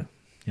for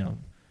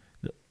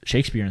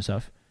Shakespeare and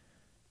stuff.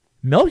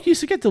 Milk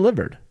used to get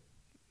delivered.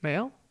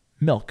 Mail?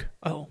 Milk.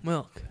 Oh,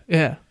 milk.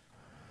 Yeah.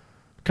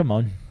 Come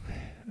on.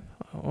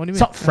 What do you mean? It's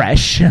not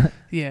fresh.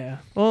 Yeah.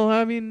 Well,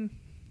 I mean,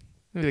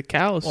 maybe the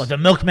cows. Well, the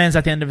milkman's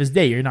at the end of his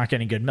day. You're not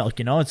getting good milk.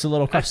 It's a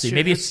little crusty.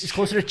 Maybe it's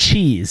closer to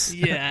cheese.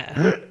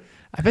 Yeah.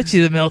 I bet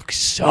you the milk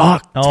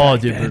sucked. Oh,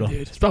 dude, brutal.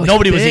 Dude.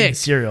 Nobody was eating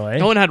cereal, eh?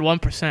 No one had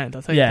 1%.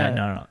 I'll tell you that.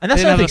 No. And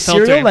that's another thing.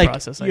 Cereal,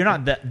 like, you're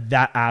not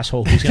that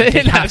asshole who's going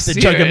to take half the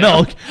jug of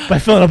milk by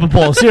filling up a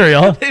bowl of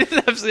cereal.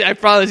 I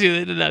promise you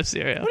they didn't have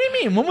cereal. What do you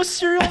mean? When was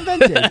cereal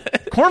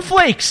invented?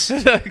 Cornflakes.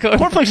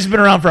 Cornflakes has been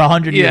around for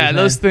 100 years. Yeah,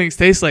 those things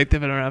taste like they've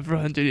been around for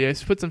 100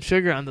 years. Put some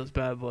sugar on those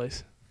bad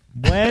boys.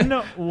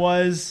 When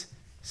was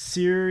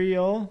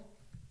cereal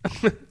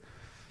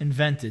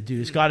invented? Dude,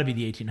 it's got to be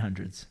the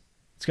 1800s.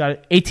 It's got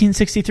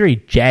 1863,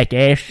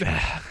 jackass. In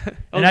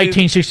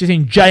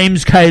 1963,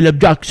 James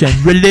Caleb Jackson,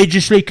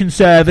 religiously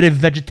conservative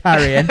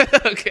vegetarian,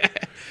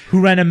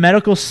 who ran a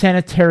medical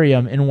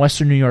sanitarium in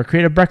Western New York,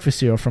 created a breakfast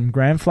cereal from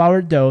gram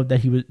flour dough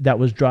that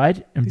was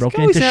dried and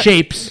broken into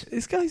shapes.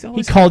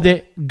 He called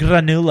it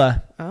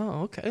granola.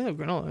 Oh, okay,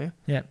 granola.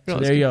 Yeah. So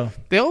there you go.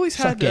 They always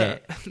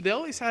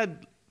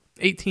had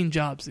 18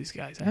 jobs. These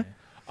guys, huh?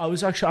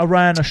 I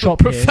ran a shop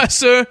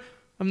professor.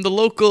 I'm the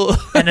local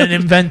and an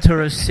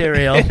inventor of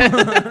cereal.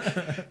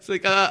 It's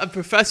like a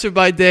professor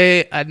by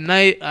day. At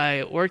night,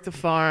 I work the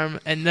farm,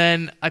 and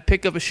then I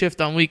pick up a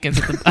shift on weekends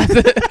at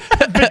the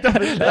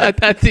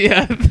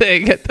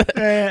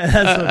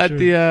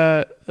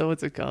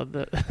what's it called,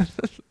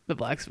 the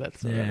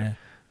blacksmith. So yeah.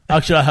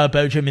 Actually, I help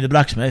out Jimmy the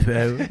blacksmith.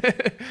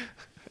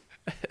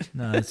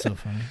 No, that's so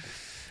funny.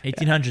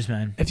 1800s,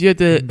 man. If you had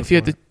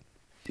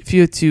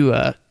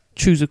to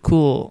choose a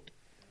cool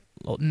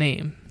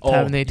name. You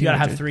gotta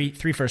have three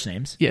first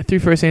names. Yeah, 3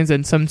 first names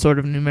and some sort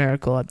of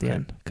numerical at the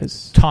end.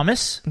 Cause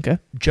Thomas,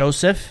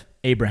 Joseph,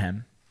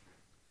 Abraham.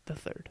 The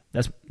third.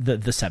 That's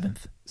the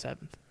seventh.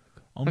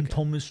 I'm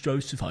Thomas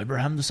Joseph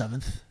Abraham the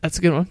seventh. That's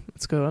a good one.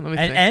 Let me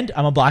think. And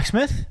I'm a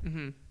blacksmith.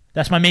 Mm-hmm.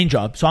 That's my main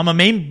job. So I'm a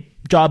main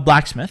job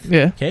blacksmith.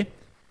 Yeah. Okay.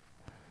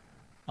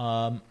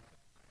 I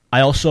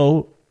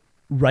also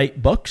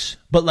write books,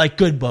 but like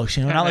good books,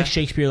 not like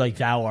Shakespeare, like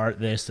thou art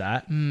this,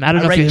 that. I don't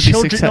know write if you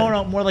children.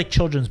 No, more like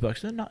children's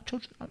books. They're not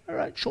children. I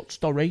write short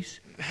stories.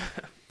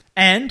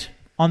 And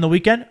on the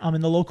weekend, I'm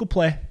in the local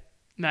play.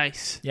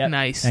 Nice. Yep.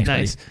 Nice. Thanks,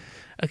 nice. Buddy.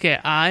 Okay,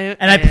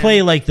 I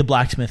play like the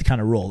blacksmith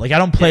kind of role. Like I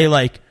don't play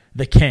like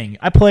the king.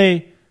 I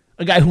play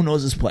a guy who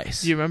knows his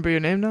place. Do you remember your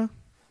name now?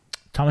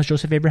 Thomas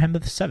Joseph Abraham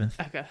the seventh.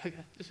 Okay.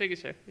 Just making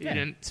sure. You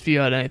didn't spew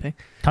out anything.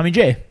 Tommy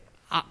J.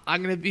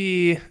 I'm gonna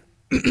be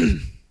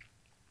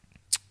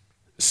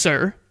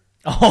Sir.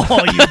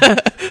 Oh,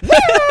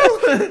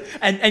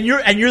 and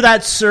you're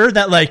that sir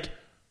that like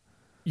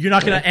you're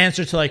not gonna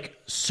answer to like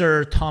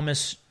Sir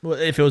Thomas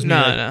if it was me.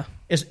 No.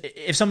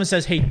 If someone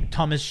says, "Hey,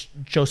 Thomas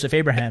Joseph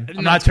Abraham,"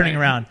 I'm not turning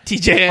around.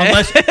 TJA.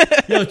 Unless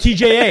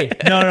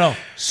TJA. No,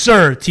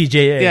 Sir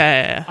TJA.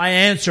 Yeah. I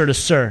answer to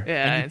Sir.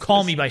 Yeah. And you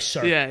call me by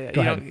Sir. Yeah.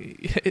 Go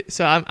ahead.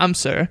 So I'm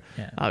Sir.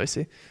 Yeah.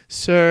 Obviously,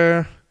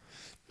 Sir.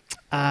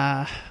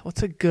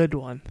 What's a good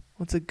one?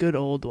 What's a good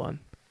old one?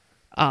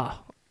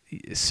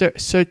 Sir.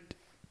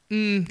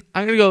 I'm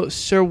gonna go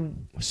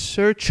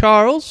Sir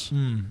Charles.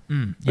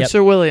 Yep. Or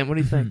Sir William. What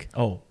do you think?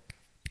 Oh,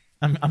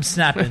 I'm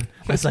snapping.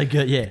 That's like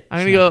good. Yeah.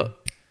 I'm gonna go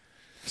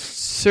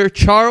Sir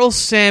Charles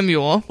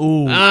Samuel.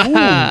 Ooh.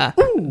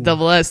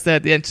 Double S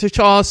at the end. Sir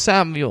Charles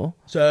Samuel.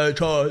 Sir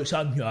Charles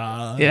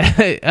Samuel.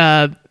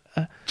 Yeah.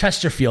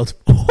 Chesterfield.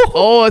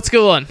 That's a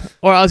good one.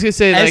 Or I was gonna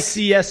say like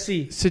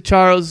SCSC. Sir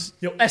Charles.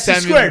 SC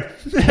squared.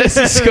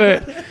 SC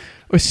squared.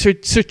 Or Sir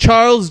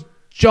Charles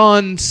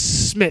John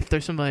Smith or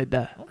something like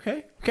that.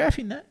 Okay, I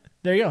think that.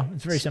 There you go.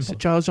 It's very simple. Sir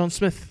Charles John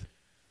Smith.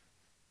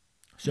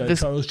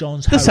 Charles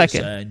Jones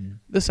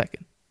Harrison. The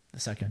second.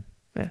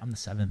 Yeah. I'm the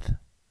seventh.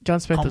 John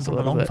Smith is a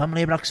little bit.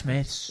 Family of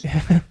blacksmiths.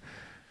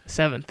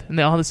 Seventh, and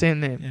they all have the same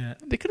name. Yeah.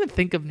 They couldn't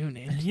think of new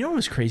names. And you know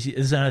what's crazy?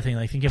 This is another thing.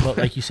 Like thinking about,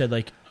 like you said,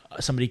 like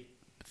somebody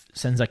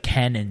sends a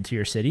cannon to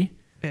your city.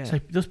 Yeah. It's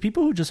like those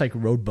people who just like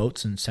rode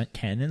boats and sent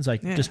cannons,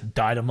 like just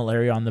died of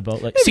malaria on the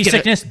boat, like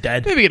seasickness,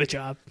 dead. Maybe get a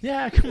job.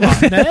 Yeah, come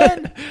on,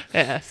 man.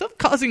 Yeah, stop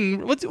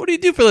causing. What do you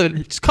do for a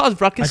living? Just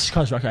cause ruckus. I just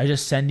cause ruckus. I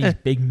just send these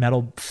big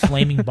metal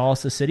flaming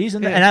balls to cities,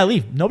 and I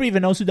leave. Nobody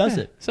even knows who does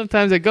it.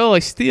 Sometimes I go, I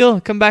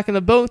steal, come back in the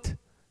boat, and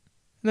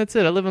that's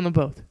it. I live on the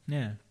boat.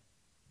 Yeah.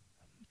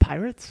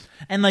 Pirates?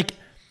 And like,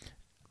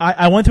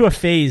 I went through a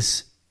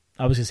phase.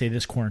 I was gonna say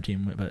this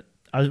quarantine, but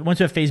I went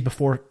through a phase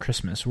before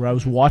Christmas where I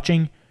was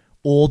watching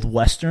old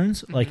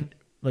westerns,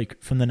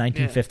 like from the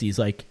 1950s,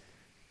 like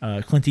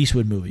Clint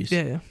Eastwood movies.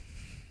 Yeah.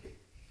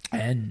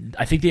 And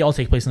I think they all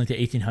take place in like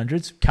the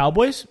 1800s.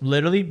 Cowboys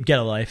literally get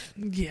a life.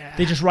 Yeah.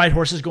 They just ride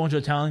horses, go into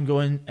a town,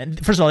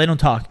 and first of all, they don't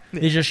talk. Yeah.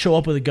 They just show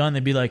up with a gun.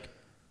 They'd be like,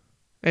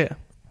 "Yeah,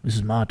 this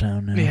is my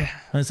town now." Yeah.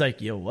 And it's like,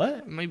 yo,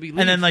 what? Maybe. And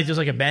then like there's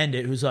like a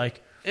bandit who's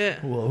like, "Yeah,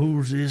 well,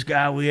 who's this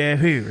guy we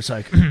have here?" It's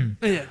like,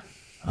 yeah,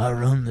 I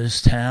run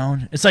this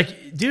town. It's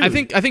like, dude. I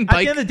think. At the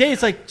end of the day,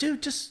 it's like,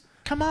 dude, just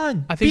come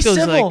on. I think be those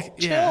civil, like,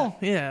 chill.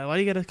 Yeah. Why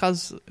do you gotta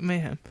cause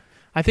mayhem?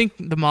 I think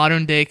the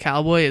modern day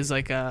cowboy is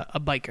like a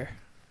biker.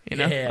 You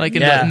know, like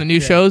in the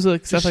new shows,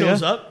 like stuff like that.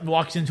 Shows up,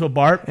 walks into a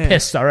bar,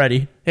 pissed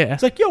already. Yeah,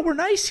 it's like, yo, we're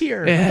nice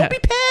here. Yeah. Don't be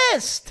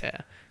pissed. Yeah,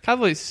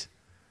 Cowboys.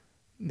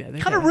 Yeah,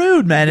 kind of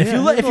rude, man. If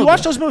you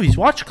watch those movies,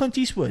 watch Clint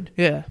Eastwood.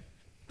 Yeah,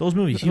 those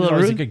movies. He was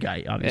always a good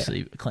guy,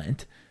 obviously,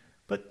 Clint.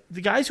 But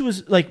the guys who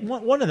was like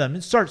one of them,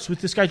 it starts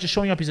with this guy just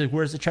showing up. He's like,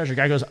 "Where's the treasure?"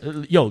 Guy goes,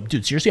 "Yo,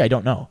 dude, seriously, I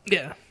don't know."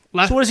 Yeah.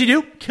 So what does he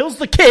do? Kills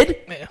the kid,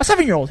 a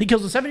 7-year-old. He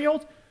kills the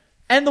 7-year-old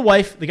and the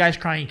wife. The guy's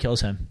crying. He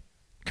kills him.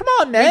 Come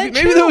on, man.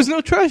 Maybe there was no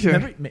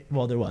treasure.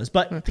 Well, there was,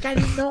 but the guy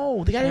didn't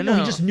know. The guy didn't know.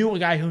 He just knew a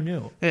guy who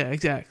knew. Yeah,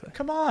 exactly.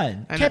 Come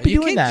on, you can't be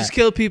doing that. You can't just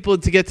kill people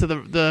to get to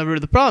the root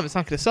of the problem. It's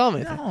not going to solve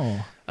anything. No.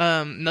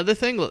 Another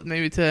thing,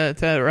 maybe to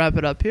wrap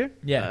it up here.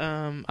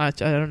 Yeah. I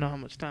don't know how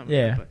much time.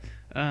 Yeah. But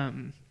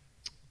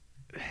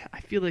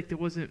I feel like they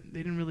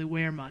didn't really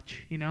wear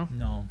much. You know.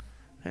 No.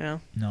 Yeah.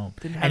 No.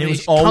 Didn't have and it any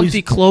was always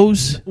comfy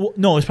clothes. Well,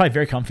 no, it was probably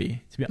very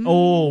comfy.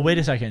 Oh, wait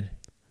a second.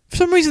 For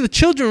some reason, the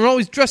children were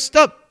always dressed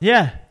up.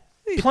 Yeah.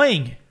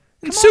 Playing.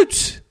 In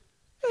suits.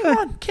 Come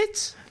on,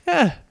 kids.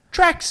 Yeah.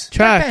 Tracks.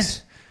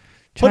 Hoodies.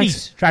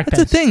 Track That's pants.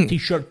 a thing.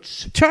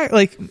 T-shirts.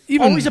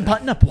 Even always a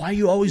button up. Why are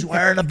you always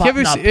wearing a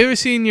button up? You ever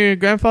seen your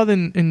grandfather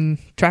in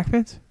track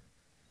pants?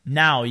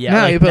 Now,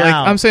 yeah. No, but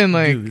now, I'm saying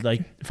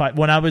dude,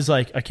 when I was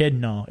like a kid,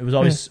 no, it was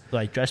always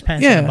like dress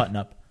pants and a button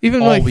up.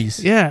 Even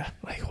always,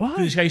 like why?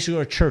 Dude, this guy used to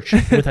go to church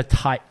with a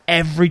tie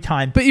every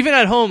time. But even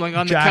at home, like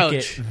on jacket, the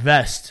couch,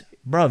 vest,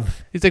 bruv.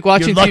 He's like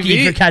watching You're lucky TV.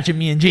 if you're catching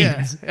me in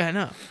jeans. Yeah, I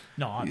know.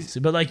 No,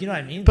 obviously, but you know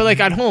what I mean. But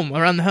at home,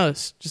 around the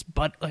house, just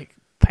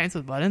pants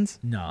with buttons.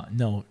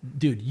 No,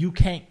 dude, you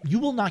can't. You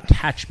will not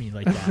catch me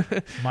like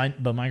that.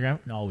 My grandma,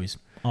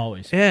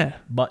 always. Yeah,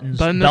 buttons,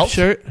 button belt, up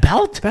shirt,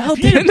 belt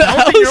in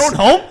belt in your own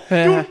home.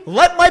 Yeah. Dude,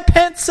 let my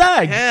pants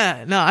sag.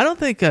 Yeah, no, I don't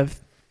think a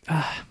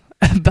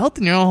belt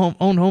in your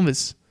own home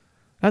is.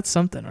 That's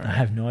something. Right? I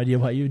have no idea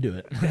why you do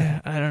it.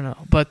 Yeah, I don't know.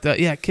 But,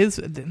 kids,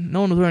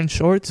 no one was wearing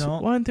shorts. No.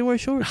 Why didn't they wear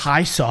shorts?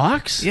 High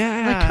socks?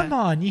 Yeah. Come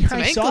on, you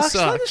high socks?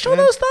 Show man.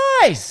 those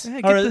thighs.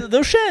 Yeah, or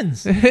those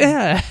shins.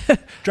 Yeah.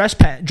 Dress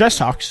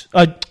socks.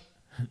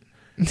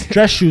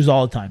 Dress shoes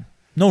all the time.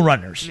 No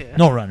runners. Yeah.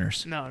 No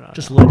runners. No.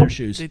 Just leather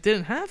shoes. They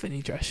didn't have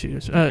any dress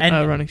shoes.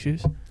 Running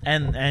shoes.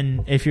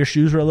 And if your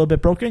shoes were a little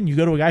bit broken, you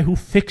go to a guy who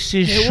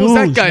fixes shoes,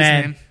 what was that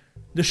guy's name?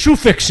 The shoe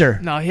fixer.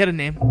 No, he had a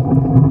name.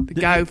 The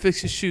guy who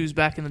fixes shoes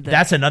back in the day.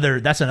 That's another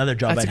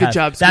job. That's a good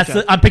job.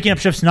 I'm picking up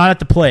shifts not at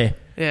the play.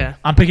 Yeah,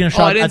 I'm picking up shifts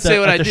I didn't say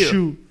what I do.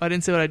 Shoe. I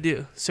didn't say what I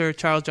do. Sir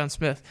Charles John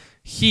Smith.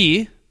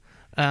 He.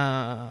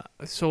 So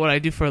what I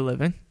do for a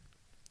living.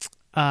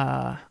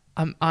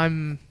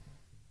 I'm.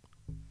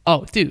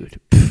 Oh, dude.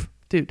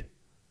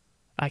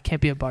 I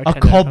can't be a bartender.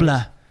 A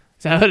cobbler.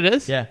 Is that what it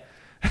is? Yeah.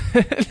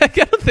 I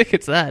don't think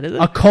it's that, is it?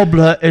 A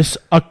cobbler is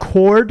a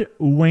cord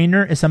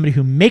wainer is somebody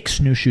who makes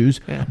new shoes,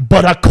 yeah.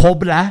 But a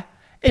cobbler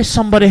is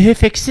somebody who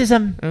fixes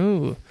them.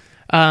 Ooh.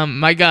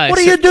 My guy. What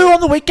do you do on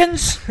the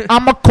weekends?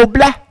 I'm a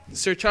cobbler.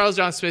 Sir Charles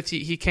John Smith,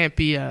 he can't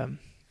be a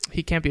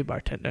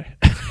bartender.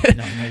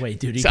 No way,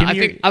 dude. So I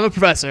think I'm a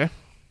professor.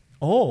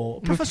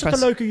 Oh, professor at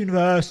the local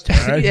university.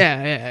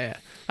 Yeah.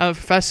 I'm a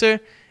professor.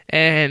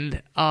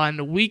 And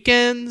on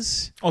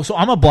weekends... Oh, so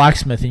I'm a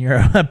blacksmith and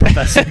you're a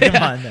professor. Come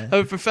on, then.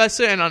 I'm a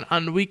professor, and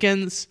on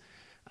weekends,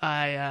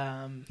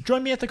 I...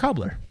 Join me at the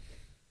cobbler.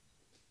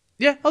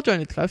 Yeah, I'll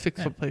join at the cobbler. Fix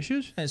a couple of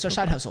shoes. It's our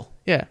side hustle.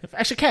 Yeah.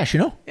 Extra cash, you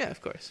know? Yeah, of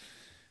course.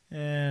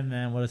 Yeah,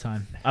 man, what a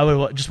time. I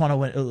would just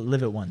want to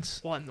live it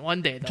once.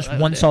 One day, though. Just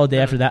one solid day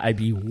after that, I'd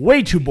be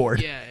way too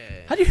bored. Yeah.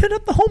 How do you hit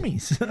up the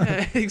homies?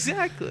 Yeah,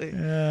 exactly.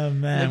 Oh,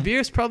 man. The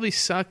beers probably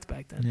sucked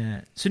back then.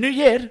 Yeah. So New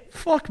Year,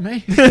 fuck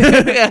me.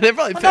 Yeah, they're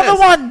probably Another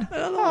one.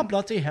 Oh,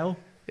 bloody hell.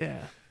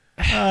 Yeah.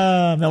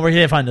 Man, where can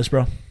they find us,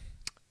 bro?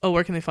 Oh,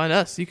 where can they find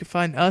us? You can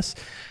find us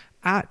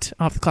at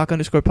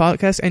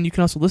 _podcast, and you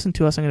can also listen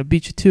to us. I'm going to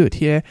beat you to it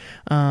here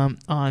on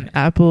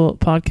Apple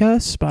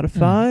Podcasts,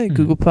 Spotify,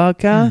 Google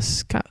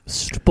Podcasts,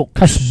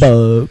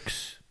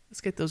 Castbox.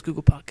 Let's get those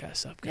Google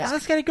Podcasts up, guys. Yeah,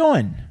 let's get it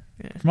going.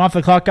 Yeah. From Off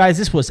the Clock, guys,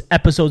 this was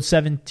episode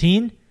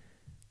 17.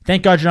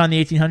 Thank God you're on the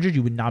 1800.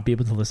 You would not be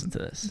able to listen to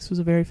this. This was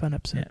a very fun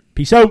episode. Yeah.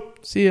 Peace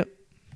out. See ya.